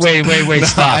program. Wait,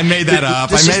 stop. I made that up.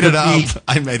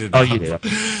 I made it up. Oh, you did.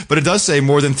 But it does say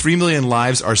more than 3 million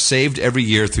lives are saved every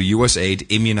year through USAID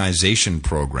immunization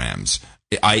programs,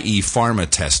 i.e. pharma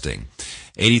testing.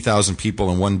 80,000 people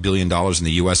and $1 billion in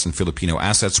the U.S. and Filipino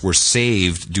assets were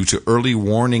saved due to early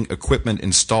warning equipment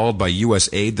installed by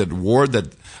USAID that warned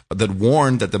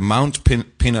that the Mount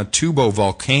Pinatubo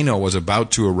volcano was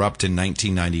about to erupt in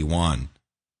 1991.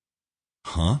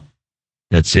 Huh?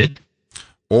 That's it?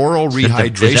 Oral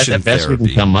rehydration therapy. Is that the best we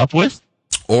can come up with?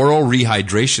 Oral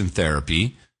rehydration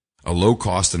therapy, a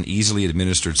low-cost and easily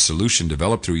administered solution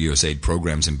developed through USAID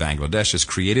programs in Bangladesh, is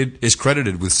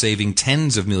credited with saving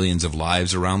tens of millions of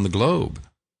lives around the globe.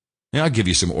 Yeah, I'll give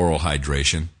you some oral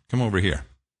hydration. Come over here.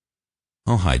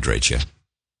 I'll hydrate you.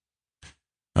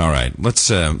 All right,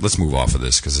 let's move off of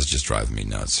this because it's just driving me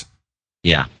nuts.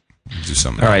 Yeah. Do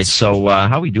something. All right, so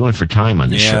how are we doing for time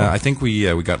on this show? Yeah, I think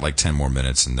we got like 10 more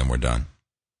minutes and then we're done.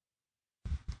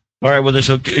 All right, well, there's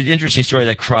an interesting story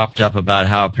that cropped up about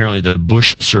how apparently the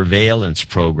Bush surveillance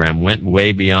program went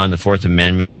way beyond the Fourth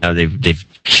Amendment. They've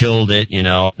killed it, and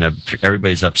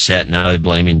everybody's upset. Now they're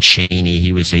blaming Cheney.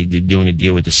 He was doing a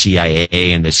deal with the CIA,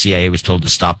 and the CIA was told to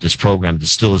stop this program.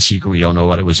 It's still a secret. We don't know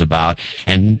what it was about.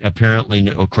 And apparently,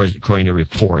 according to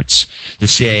reports, the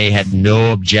CIA had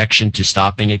no objection to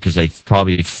stopping it because they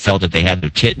probably felt that they had their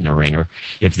tit in the ringer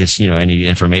if this, any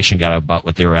information got about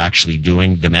what they were actually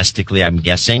doing domestically, I'm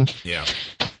guessing. Yeah.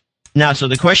 Now, so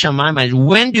the question on my mind is,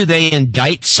 when do they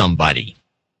indict somebody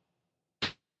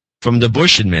from the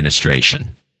Bush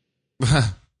administration?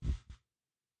 Well,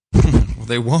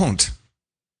 they won't.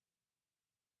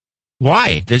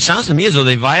 Why? It sounds to me as though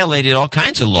they violated all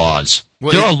kinds of laws.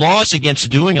 Well, there are laws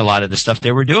against doing a lot of the stuff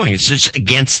they were doing. It's just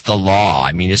against the law.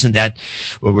 I mean, isn't that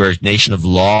we're a nation of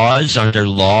laws? Aren't there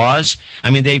laws? I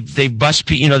mean, they bust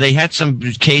people. They had some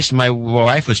case my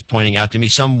wife was pointing out to me.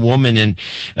 Some woman in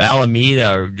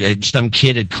Alameda or some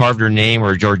kid had carved her name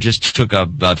or just took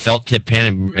a felt tip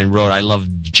pen and wrote "I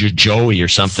love Joey" or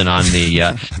something on the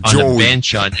on the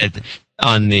bench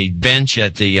on the bench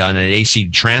on an AC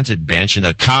Transit bench, and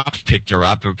the cops picked her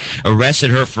up,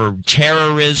 arrested her for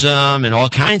terrorism and all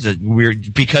kinds of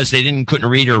weird, because they couldn't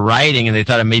read her writing, and they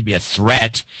thought it may be a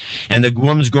threat. And the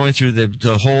woman's going through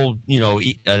the whole,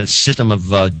 system of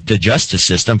the justice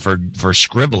system for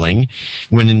scribbling,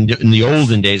 when in the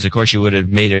olden days, of course, you would have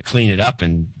made her clean it up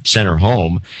and sent her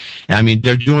home. I mean,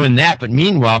 they're doing that, but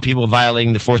meanwhile, people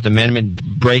violating the Fourth Amendment,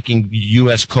 breaking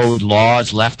U.S. code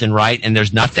laws left and right, and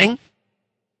there's nothing?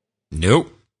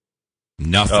 Nope.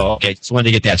 Nothing. Oh, okay. Just wanted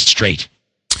to get that straight.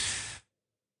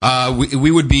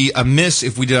 We would be amiss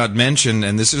if we did not mention,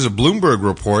 and this is a Bloomberg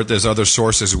report. There's other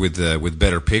sources with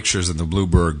better pictures than the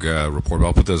Bloomberg report.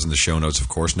 I'll put those in the show notes, of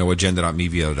course.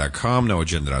 noagenda.mevio.com,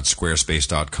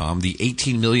 noagenda.squarespace.com. The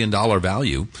 $18 million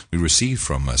value we received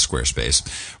from Squarespace.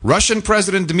 Russian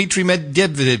President Dmitry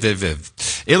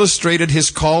Medvedev illustrated his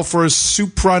call for a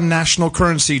supranational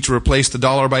currency to replace the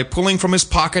dollar by pulling from his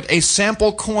pocket a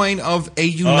sample coin of a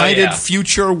united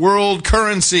future world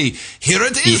currency. Here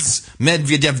it is,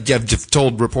 Medvedev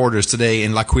told reporters today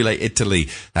in L'Aquila, Italy,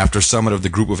 after summit of the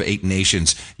Group of 8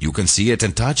 Nations. You can see it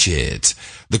and touch it.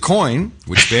 The coin,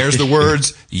 which bears the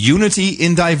words "Unity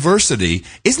in Diversity,"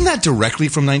 isn't that directly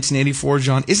from 1984,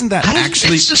 John? Isn't that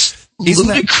actually? It's just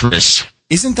ludicrous.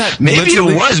 Isn't that maybe it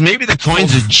was? Maybe the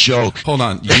coin's a joke. Hold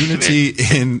on, Unity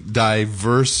in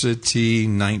Diversity,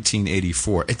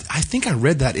 1984. I think I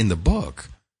read that in the book.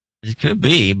 It could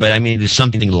be, but I mean, there's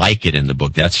something like it in the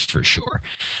book. That's for sure.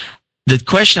 The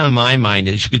question on my mind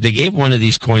is, they gave one of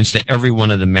these coins to every one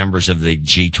of the members of the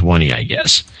G20, I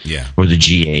guess. Yeah. Or the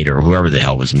G8, or whoever the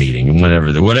hell was meeting,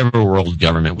 whatever world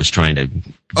government was trying to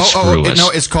screw us. No,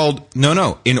 it's called,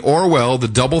 no. In Orwell, the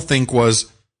doublethink was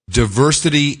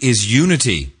diversity is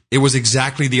unity. It was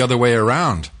exactly the other way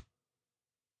around.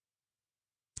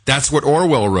 That's what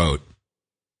Orwell wrote.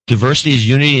 Diversity is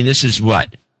unity, and this is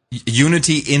what?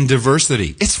 Unity in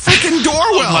diversity. It's freaking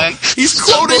Orwell. He's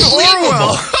quoting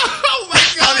Orwell.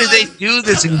 How did they do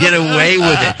this and get away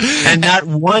with it? And not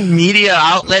one media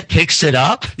outlet picks it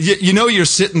up? You're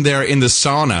sitting there in the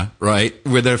sauna, right,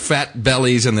 with their fat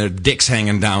bellies and their dicks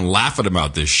hanging down, laughing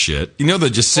about this shit. They're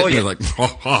just sitting there like,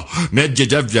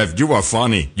 Medvedev, you are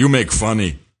funny. You make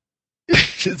funny.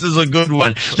 This is a good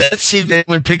one. Let's see if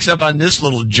anyone picks up on this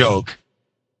little joke.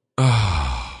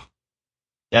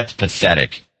 That's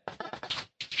pathetic.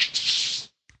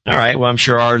 All right. Well, I'm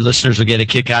sure our listeners will get a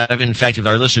kick out of it. In fact, if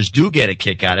our listeners do get a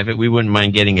kick out of it, we wouldn't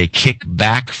mind getting a kick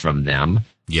back from them.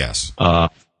 Yes.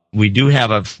 We do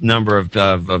have a number of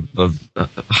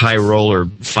high roller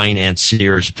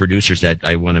financiers, producers that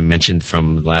I want to mention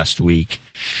from last week.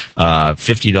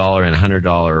 $50 and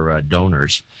 $100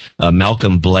 donors.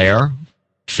 Malcolm Blair,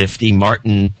 50.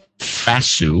 Martin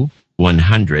Fasu,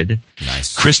 100.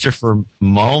 Nice. Christopher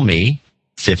Malmy,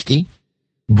 50.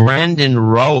 Brandon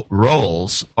Rolls,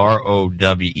 Rowells,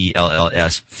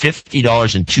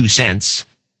 $50.02.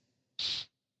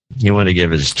 You want to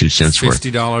give us 2 cents worth?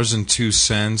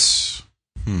 $50.02.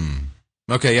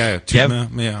 Okay, yeah.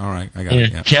 Yeah, all right. I got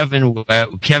it. Yeah. Kevin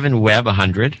Webb,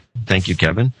 100. Thank you,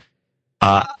 Kevin.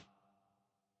 Isla,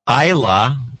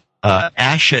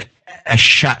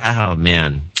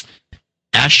 Ashadawi.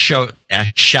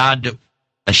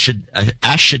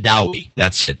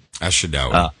 That's it.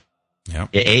 Ashadawi. Yeah.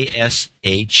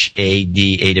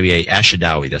 Ashadawi.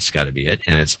 Ashadawi. That's got to be it.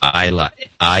 And it's Isla,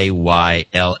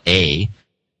 Iyla.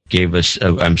 Gave us,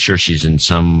 I'm sure she's in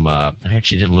some, I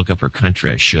actually didn't look up her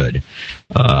country. I should,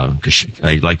 because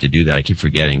I like to do that. I keep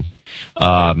forgetting.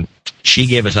 She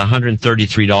gave us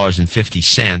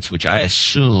 $133.50, which I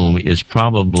assume is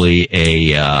probably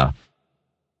something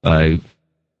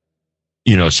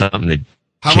that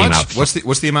How came much? out.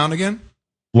 What's the amount again?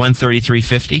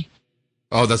 $133.50.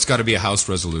 Oh, that's got to be a House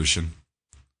resolution.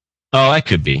 Oh, that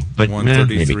could be, but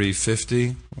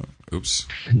 $133.50. Oops.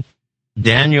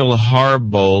 Daniel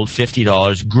Harbold,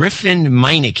 $50. Griffin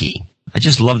Meineke. I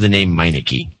just love the name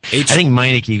Meineke. I think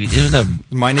Meineke is a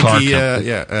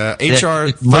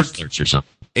HR mufflers or something.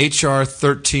 HR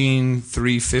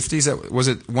 13350. Was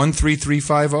it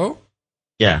 13350?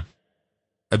 Yeah.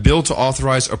 A bill to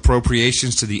authorize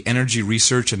appropriations to the Energy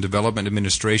Research and Development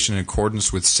Administration in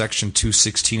accordance with Section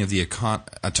 216 of the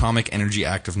Atomic Energy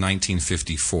Act of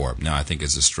 1954. No, I think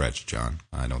it's a stretch, John.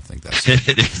 I don't think that's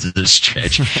it is a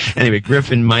stretch. Anyway,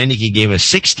 Griffin Meineke gave us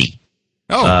 60.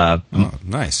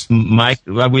 Nice. Mike,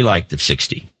 we liked the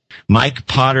 60. Mike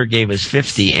Potter gave us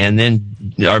 50, and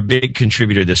then our big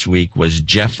contributor this week was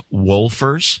Jeff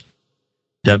Wolfers.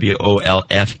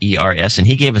 Wolfers, and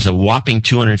he gave us a whopping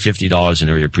 $250,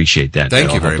 and we appreciate that.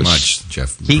 Thank you very much,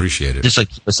 Jeff. Appreciate it. Just like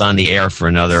keep us on the air for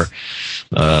another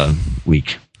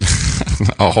week.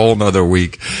 A whole nother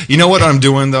week. You know what I'm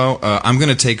doing though? I'm going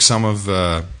to take some of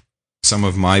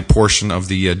my portion of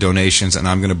the donations, and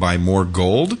I'm going to buy more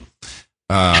gold.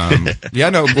 Well,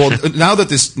 now that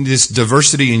this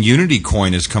diversity and unity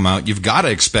coin has come out, you've got to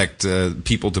expect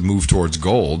people to move towards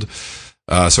gold.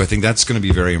 So I think that's going to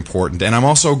be very important. And I'm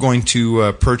also going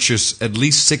to purchase at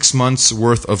least 6 months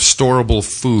worth of storable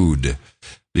food,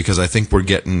 because I think we're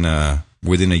getting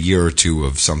within a year or two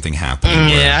of something happening.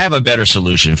 Yeah, I have a better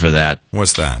solution for that.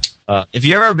 What's that? If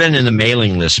you've ever been in the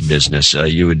mailing list business,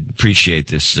 you would appreciate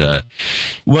this.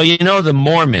 Well, you know, the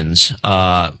Mormons,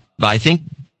 I think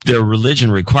their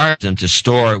religion requires them to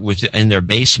store in their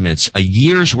basements a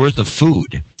year's worth of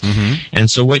food. Mm-hmm. And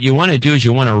so what you want to do is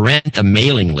you want to rent a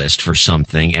mailing list for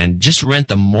something, and just rent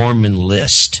the Mormon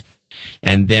list,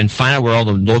 and then find out where all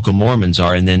the local Mormons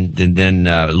are, and then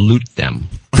loot them.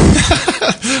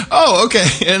 Oh, okay,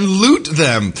 and loot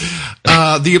them.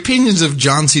 The opinions of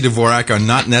John C. Dvorak are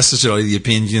not necessarily the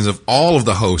opinions of all of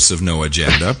the hosts of No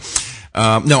Agenda.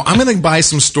 No, I'm going to buy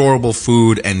some storable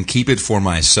food and keep it for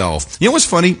myself. You know what's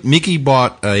funny? Mickey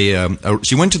bought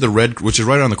she went to the Red, which is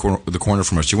right around the corner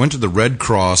from us. She went to the Red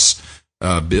Cross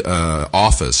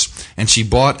office, and she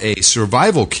bought a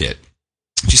survival kit.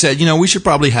 She said, you know, we should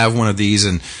probably have one of these,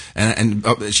 and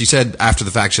she said after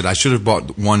the fact that I should have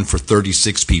bought one for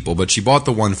 36 people, but she bought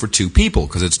the one for 2 people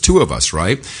because it's 2 of us,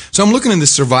 right? So I'm looking in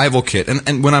this survival kit,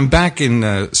 and when I'm back in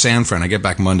San Fran, I get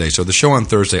back Monday, so the show on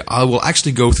Thursday, I will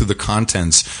actually go through the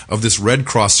contents of this Red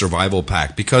Cross survival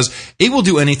pack, because it will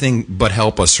do anything but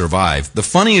help us survive. The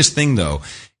funniest thing, though,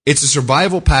 it's a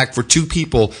survival pack for 2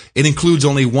 people. It includes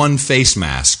only 1 face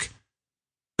mask.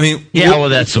 I mean, yeah, well,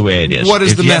 that's the way it is. What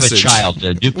is the message? If you have a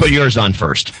child, do put yours on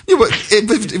first. Yeah, but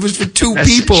it was for 2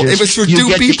 people. It was for 2 people. You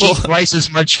get to keep twice as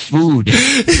much food.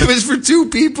 If it was for 2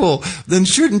 people, then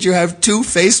shouldn't you have 2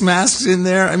 face masks in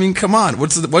there? I mean, come on.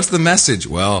 What's the message?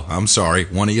 Well, I'm sorry.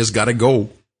 One of you's got to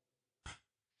go.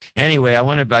 Anyway,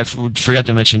 I forgot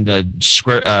to mention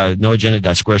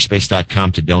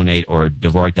noagenda.squarespace.com to donate, or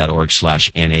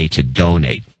Dvorak.org/NA to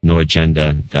donate.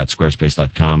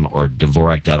 Noagenda.squarespace.com or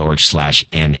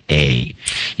Dvorak.org/NA.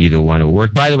 Either one will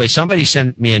work. By the way, somebody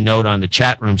sent me a note on the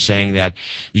chat room saying that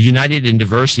United in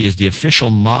Diversity is the official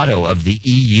motto of the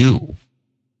EU.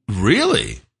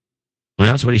 Really? Well,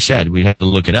 that's what he said. We'd have to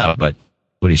look it up, but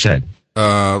what he said.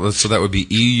 So that would be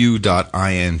EU.int,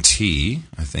 I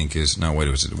think is, no, wait,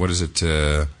 what is it?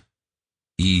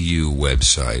 EU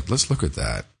website. Let's look at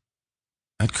that.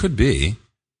 That could be.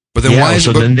 But then why is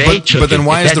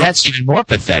that's even more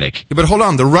pathetic. Yeah, but hold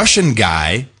on, the Russian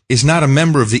guy is not a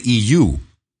member of the EU.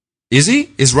 Is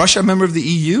he? Is Russia a member of the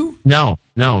EU? No,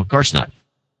 of course not.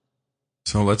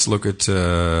 So let's look at,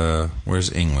 where's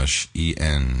English?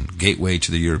 EN. Gateway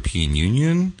to the European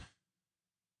Union.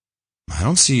 I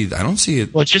don't see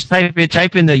it. Well, just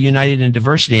type in the United in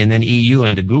Diversity and then EU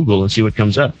into Google and see what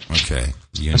comes up. Okay.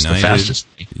 That's the fastest.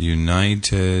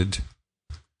 United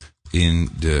in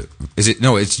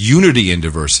it's Unity in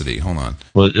Diversity. Hold on.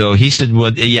 Well, he said,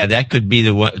 well, yeah, that could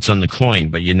be what's on the coin,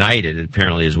 but United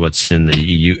apparently is what's in the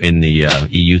EU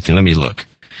EU thing. Let me look.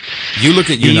 You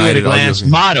look at United.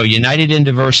 Motto: United in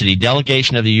Diversity.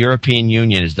 Delegation of the European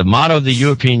Union is the motto of the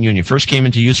European Union. First came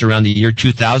into use around the year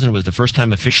 2000. Was the first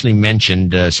time officially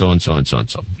mentioned. So and so and so and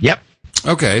so. Yep.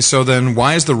 Okay, so then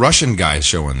why is the Russian guy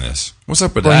showing this? What's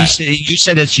up with that? You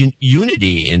said it's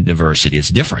unity in diversity. It's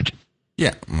different.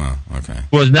 Yeah. Well, okay.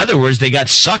 Well, in other words, they got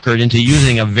suckered into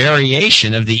using a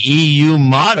variation of the EU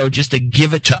motto just to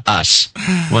give it to us.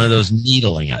 One of those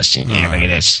needling us. Look at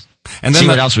this. And then see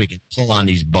what else we can pull on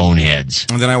these boneheads.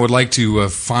 And then I would like to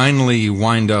finally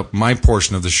wind up my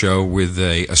portion of the show with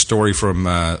a story from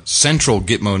Central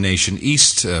Gitmo Nation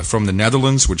East from the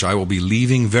Netherlands, which I will be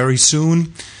leaving very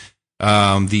soon.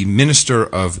 The Minister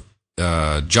of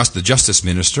the Justice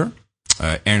Minister,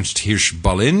 Ernst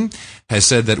Hirsch-Ballin, has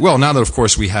said that, well, now that, of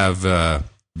course, we have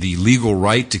the legal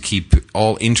right to keep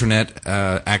all internet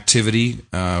activity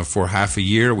for half a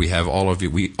year. We have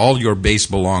all your base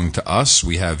belong to us.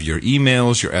 We have your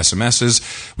emails, your SMSs.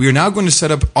 We are now going to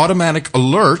set up automatic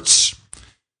alerts.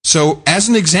 So, as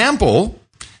an example,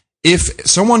 if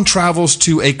someone travels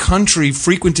to a country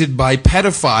frequented by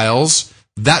pedophiles,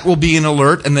 that will be an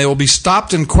alert, and they will be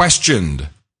stopped and questioned.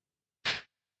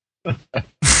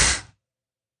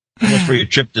 For your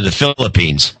trip to the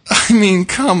Philippines. I mean,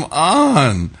 come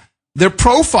on. They're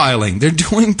profiling. They're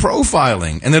doing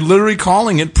profiling. And they're literally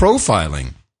calling it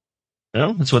profiling.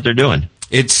 Well, that's what they're doing.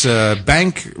 It's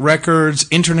bank records,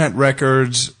 internet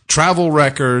records, travel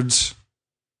records.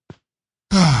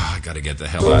 I got to get the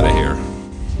hell out of here.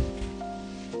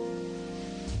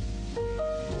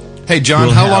 Hey, John,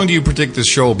 how long do you predict this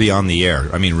show will be on the air?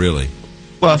 I mean, really?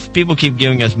 Well, if people keep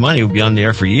giving us money, we'll be on the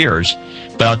air for years.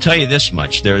 But I'll tell you this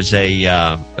much: there's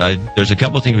a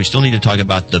couple of things we still need to talk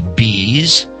about. The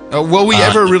bees. Will we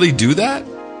ever really do that?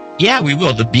 Yeah, we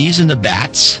will. The bees and the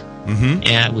bats. Mm-hmm.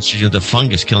 And which is the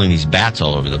fungus killing these bats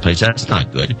all over the place. That's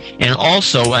not good. And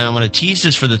also, and I'm going to tease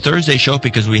this for the Thursday show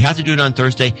because we have to do it on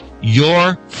Thursday.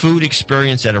 Your food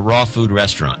experience at a raw food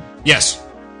restaurant. Yes.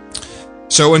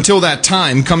 So until that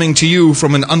time, coming to you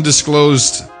from an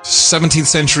undisclosed 17th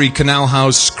century canal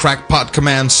house crackpot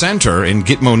command center in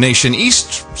Gitmo Nation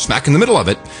East, smack in the middle of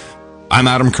it, I'm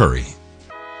Adam Curry.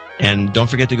 And don't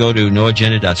forget to go to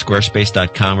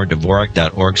noagenda.squarespace.com or Dvorak.org/NA.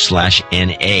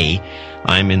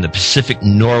 I'm in the Pacific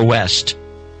Northwest.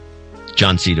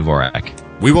 John C. Dvorak.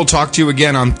 We will talk to you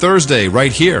again on Thursday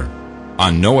right here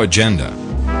on No Agenda.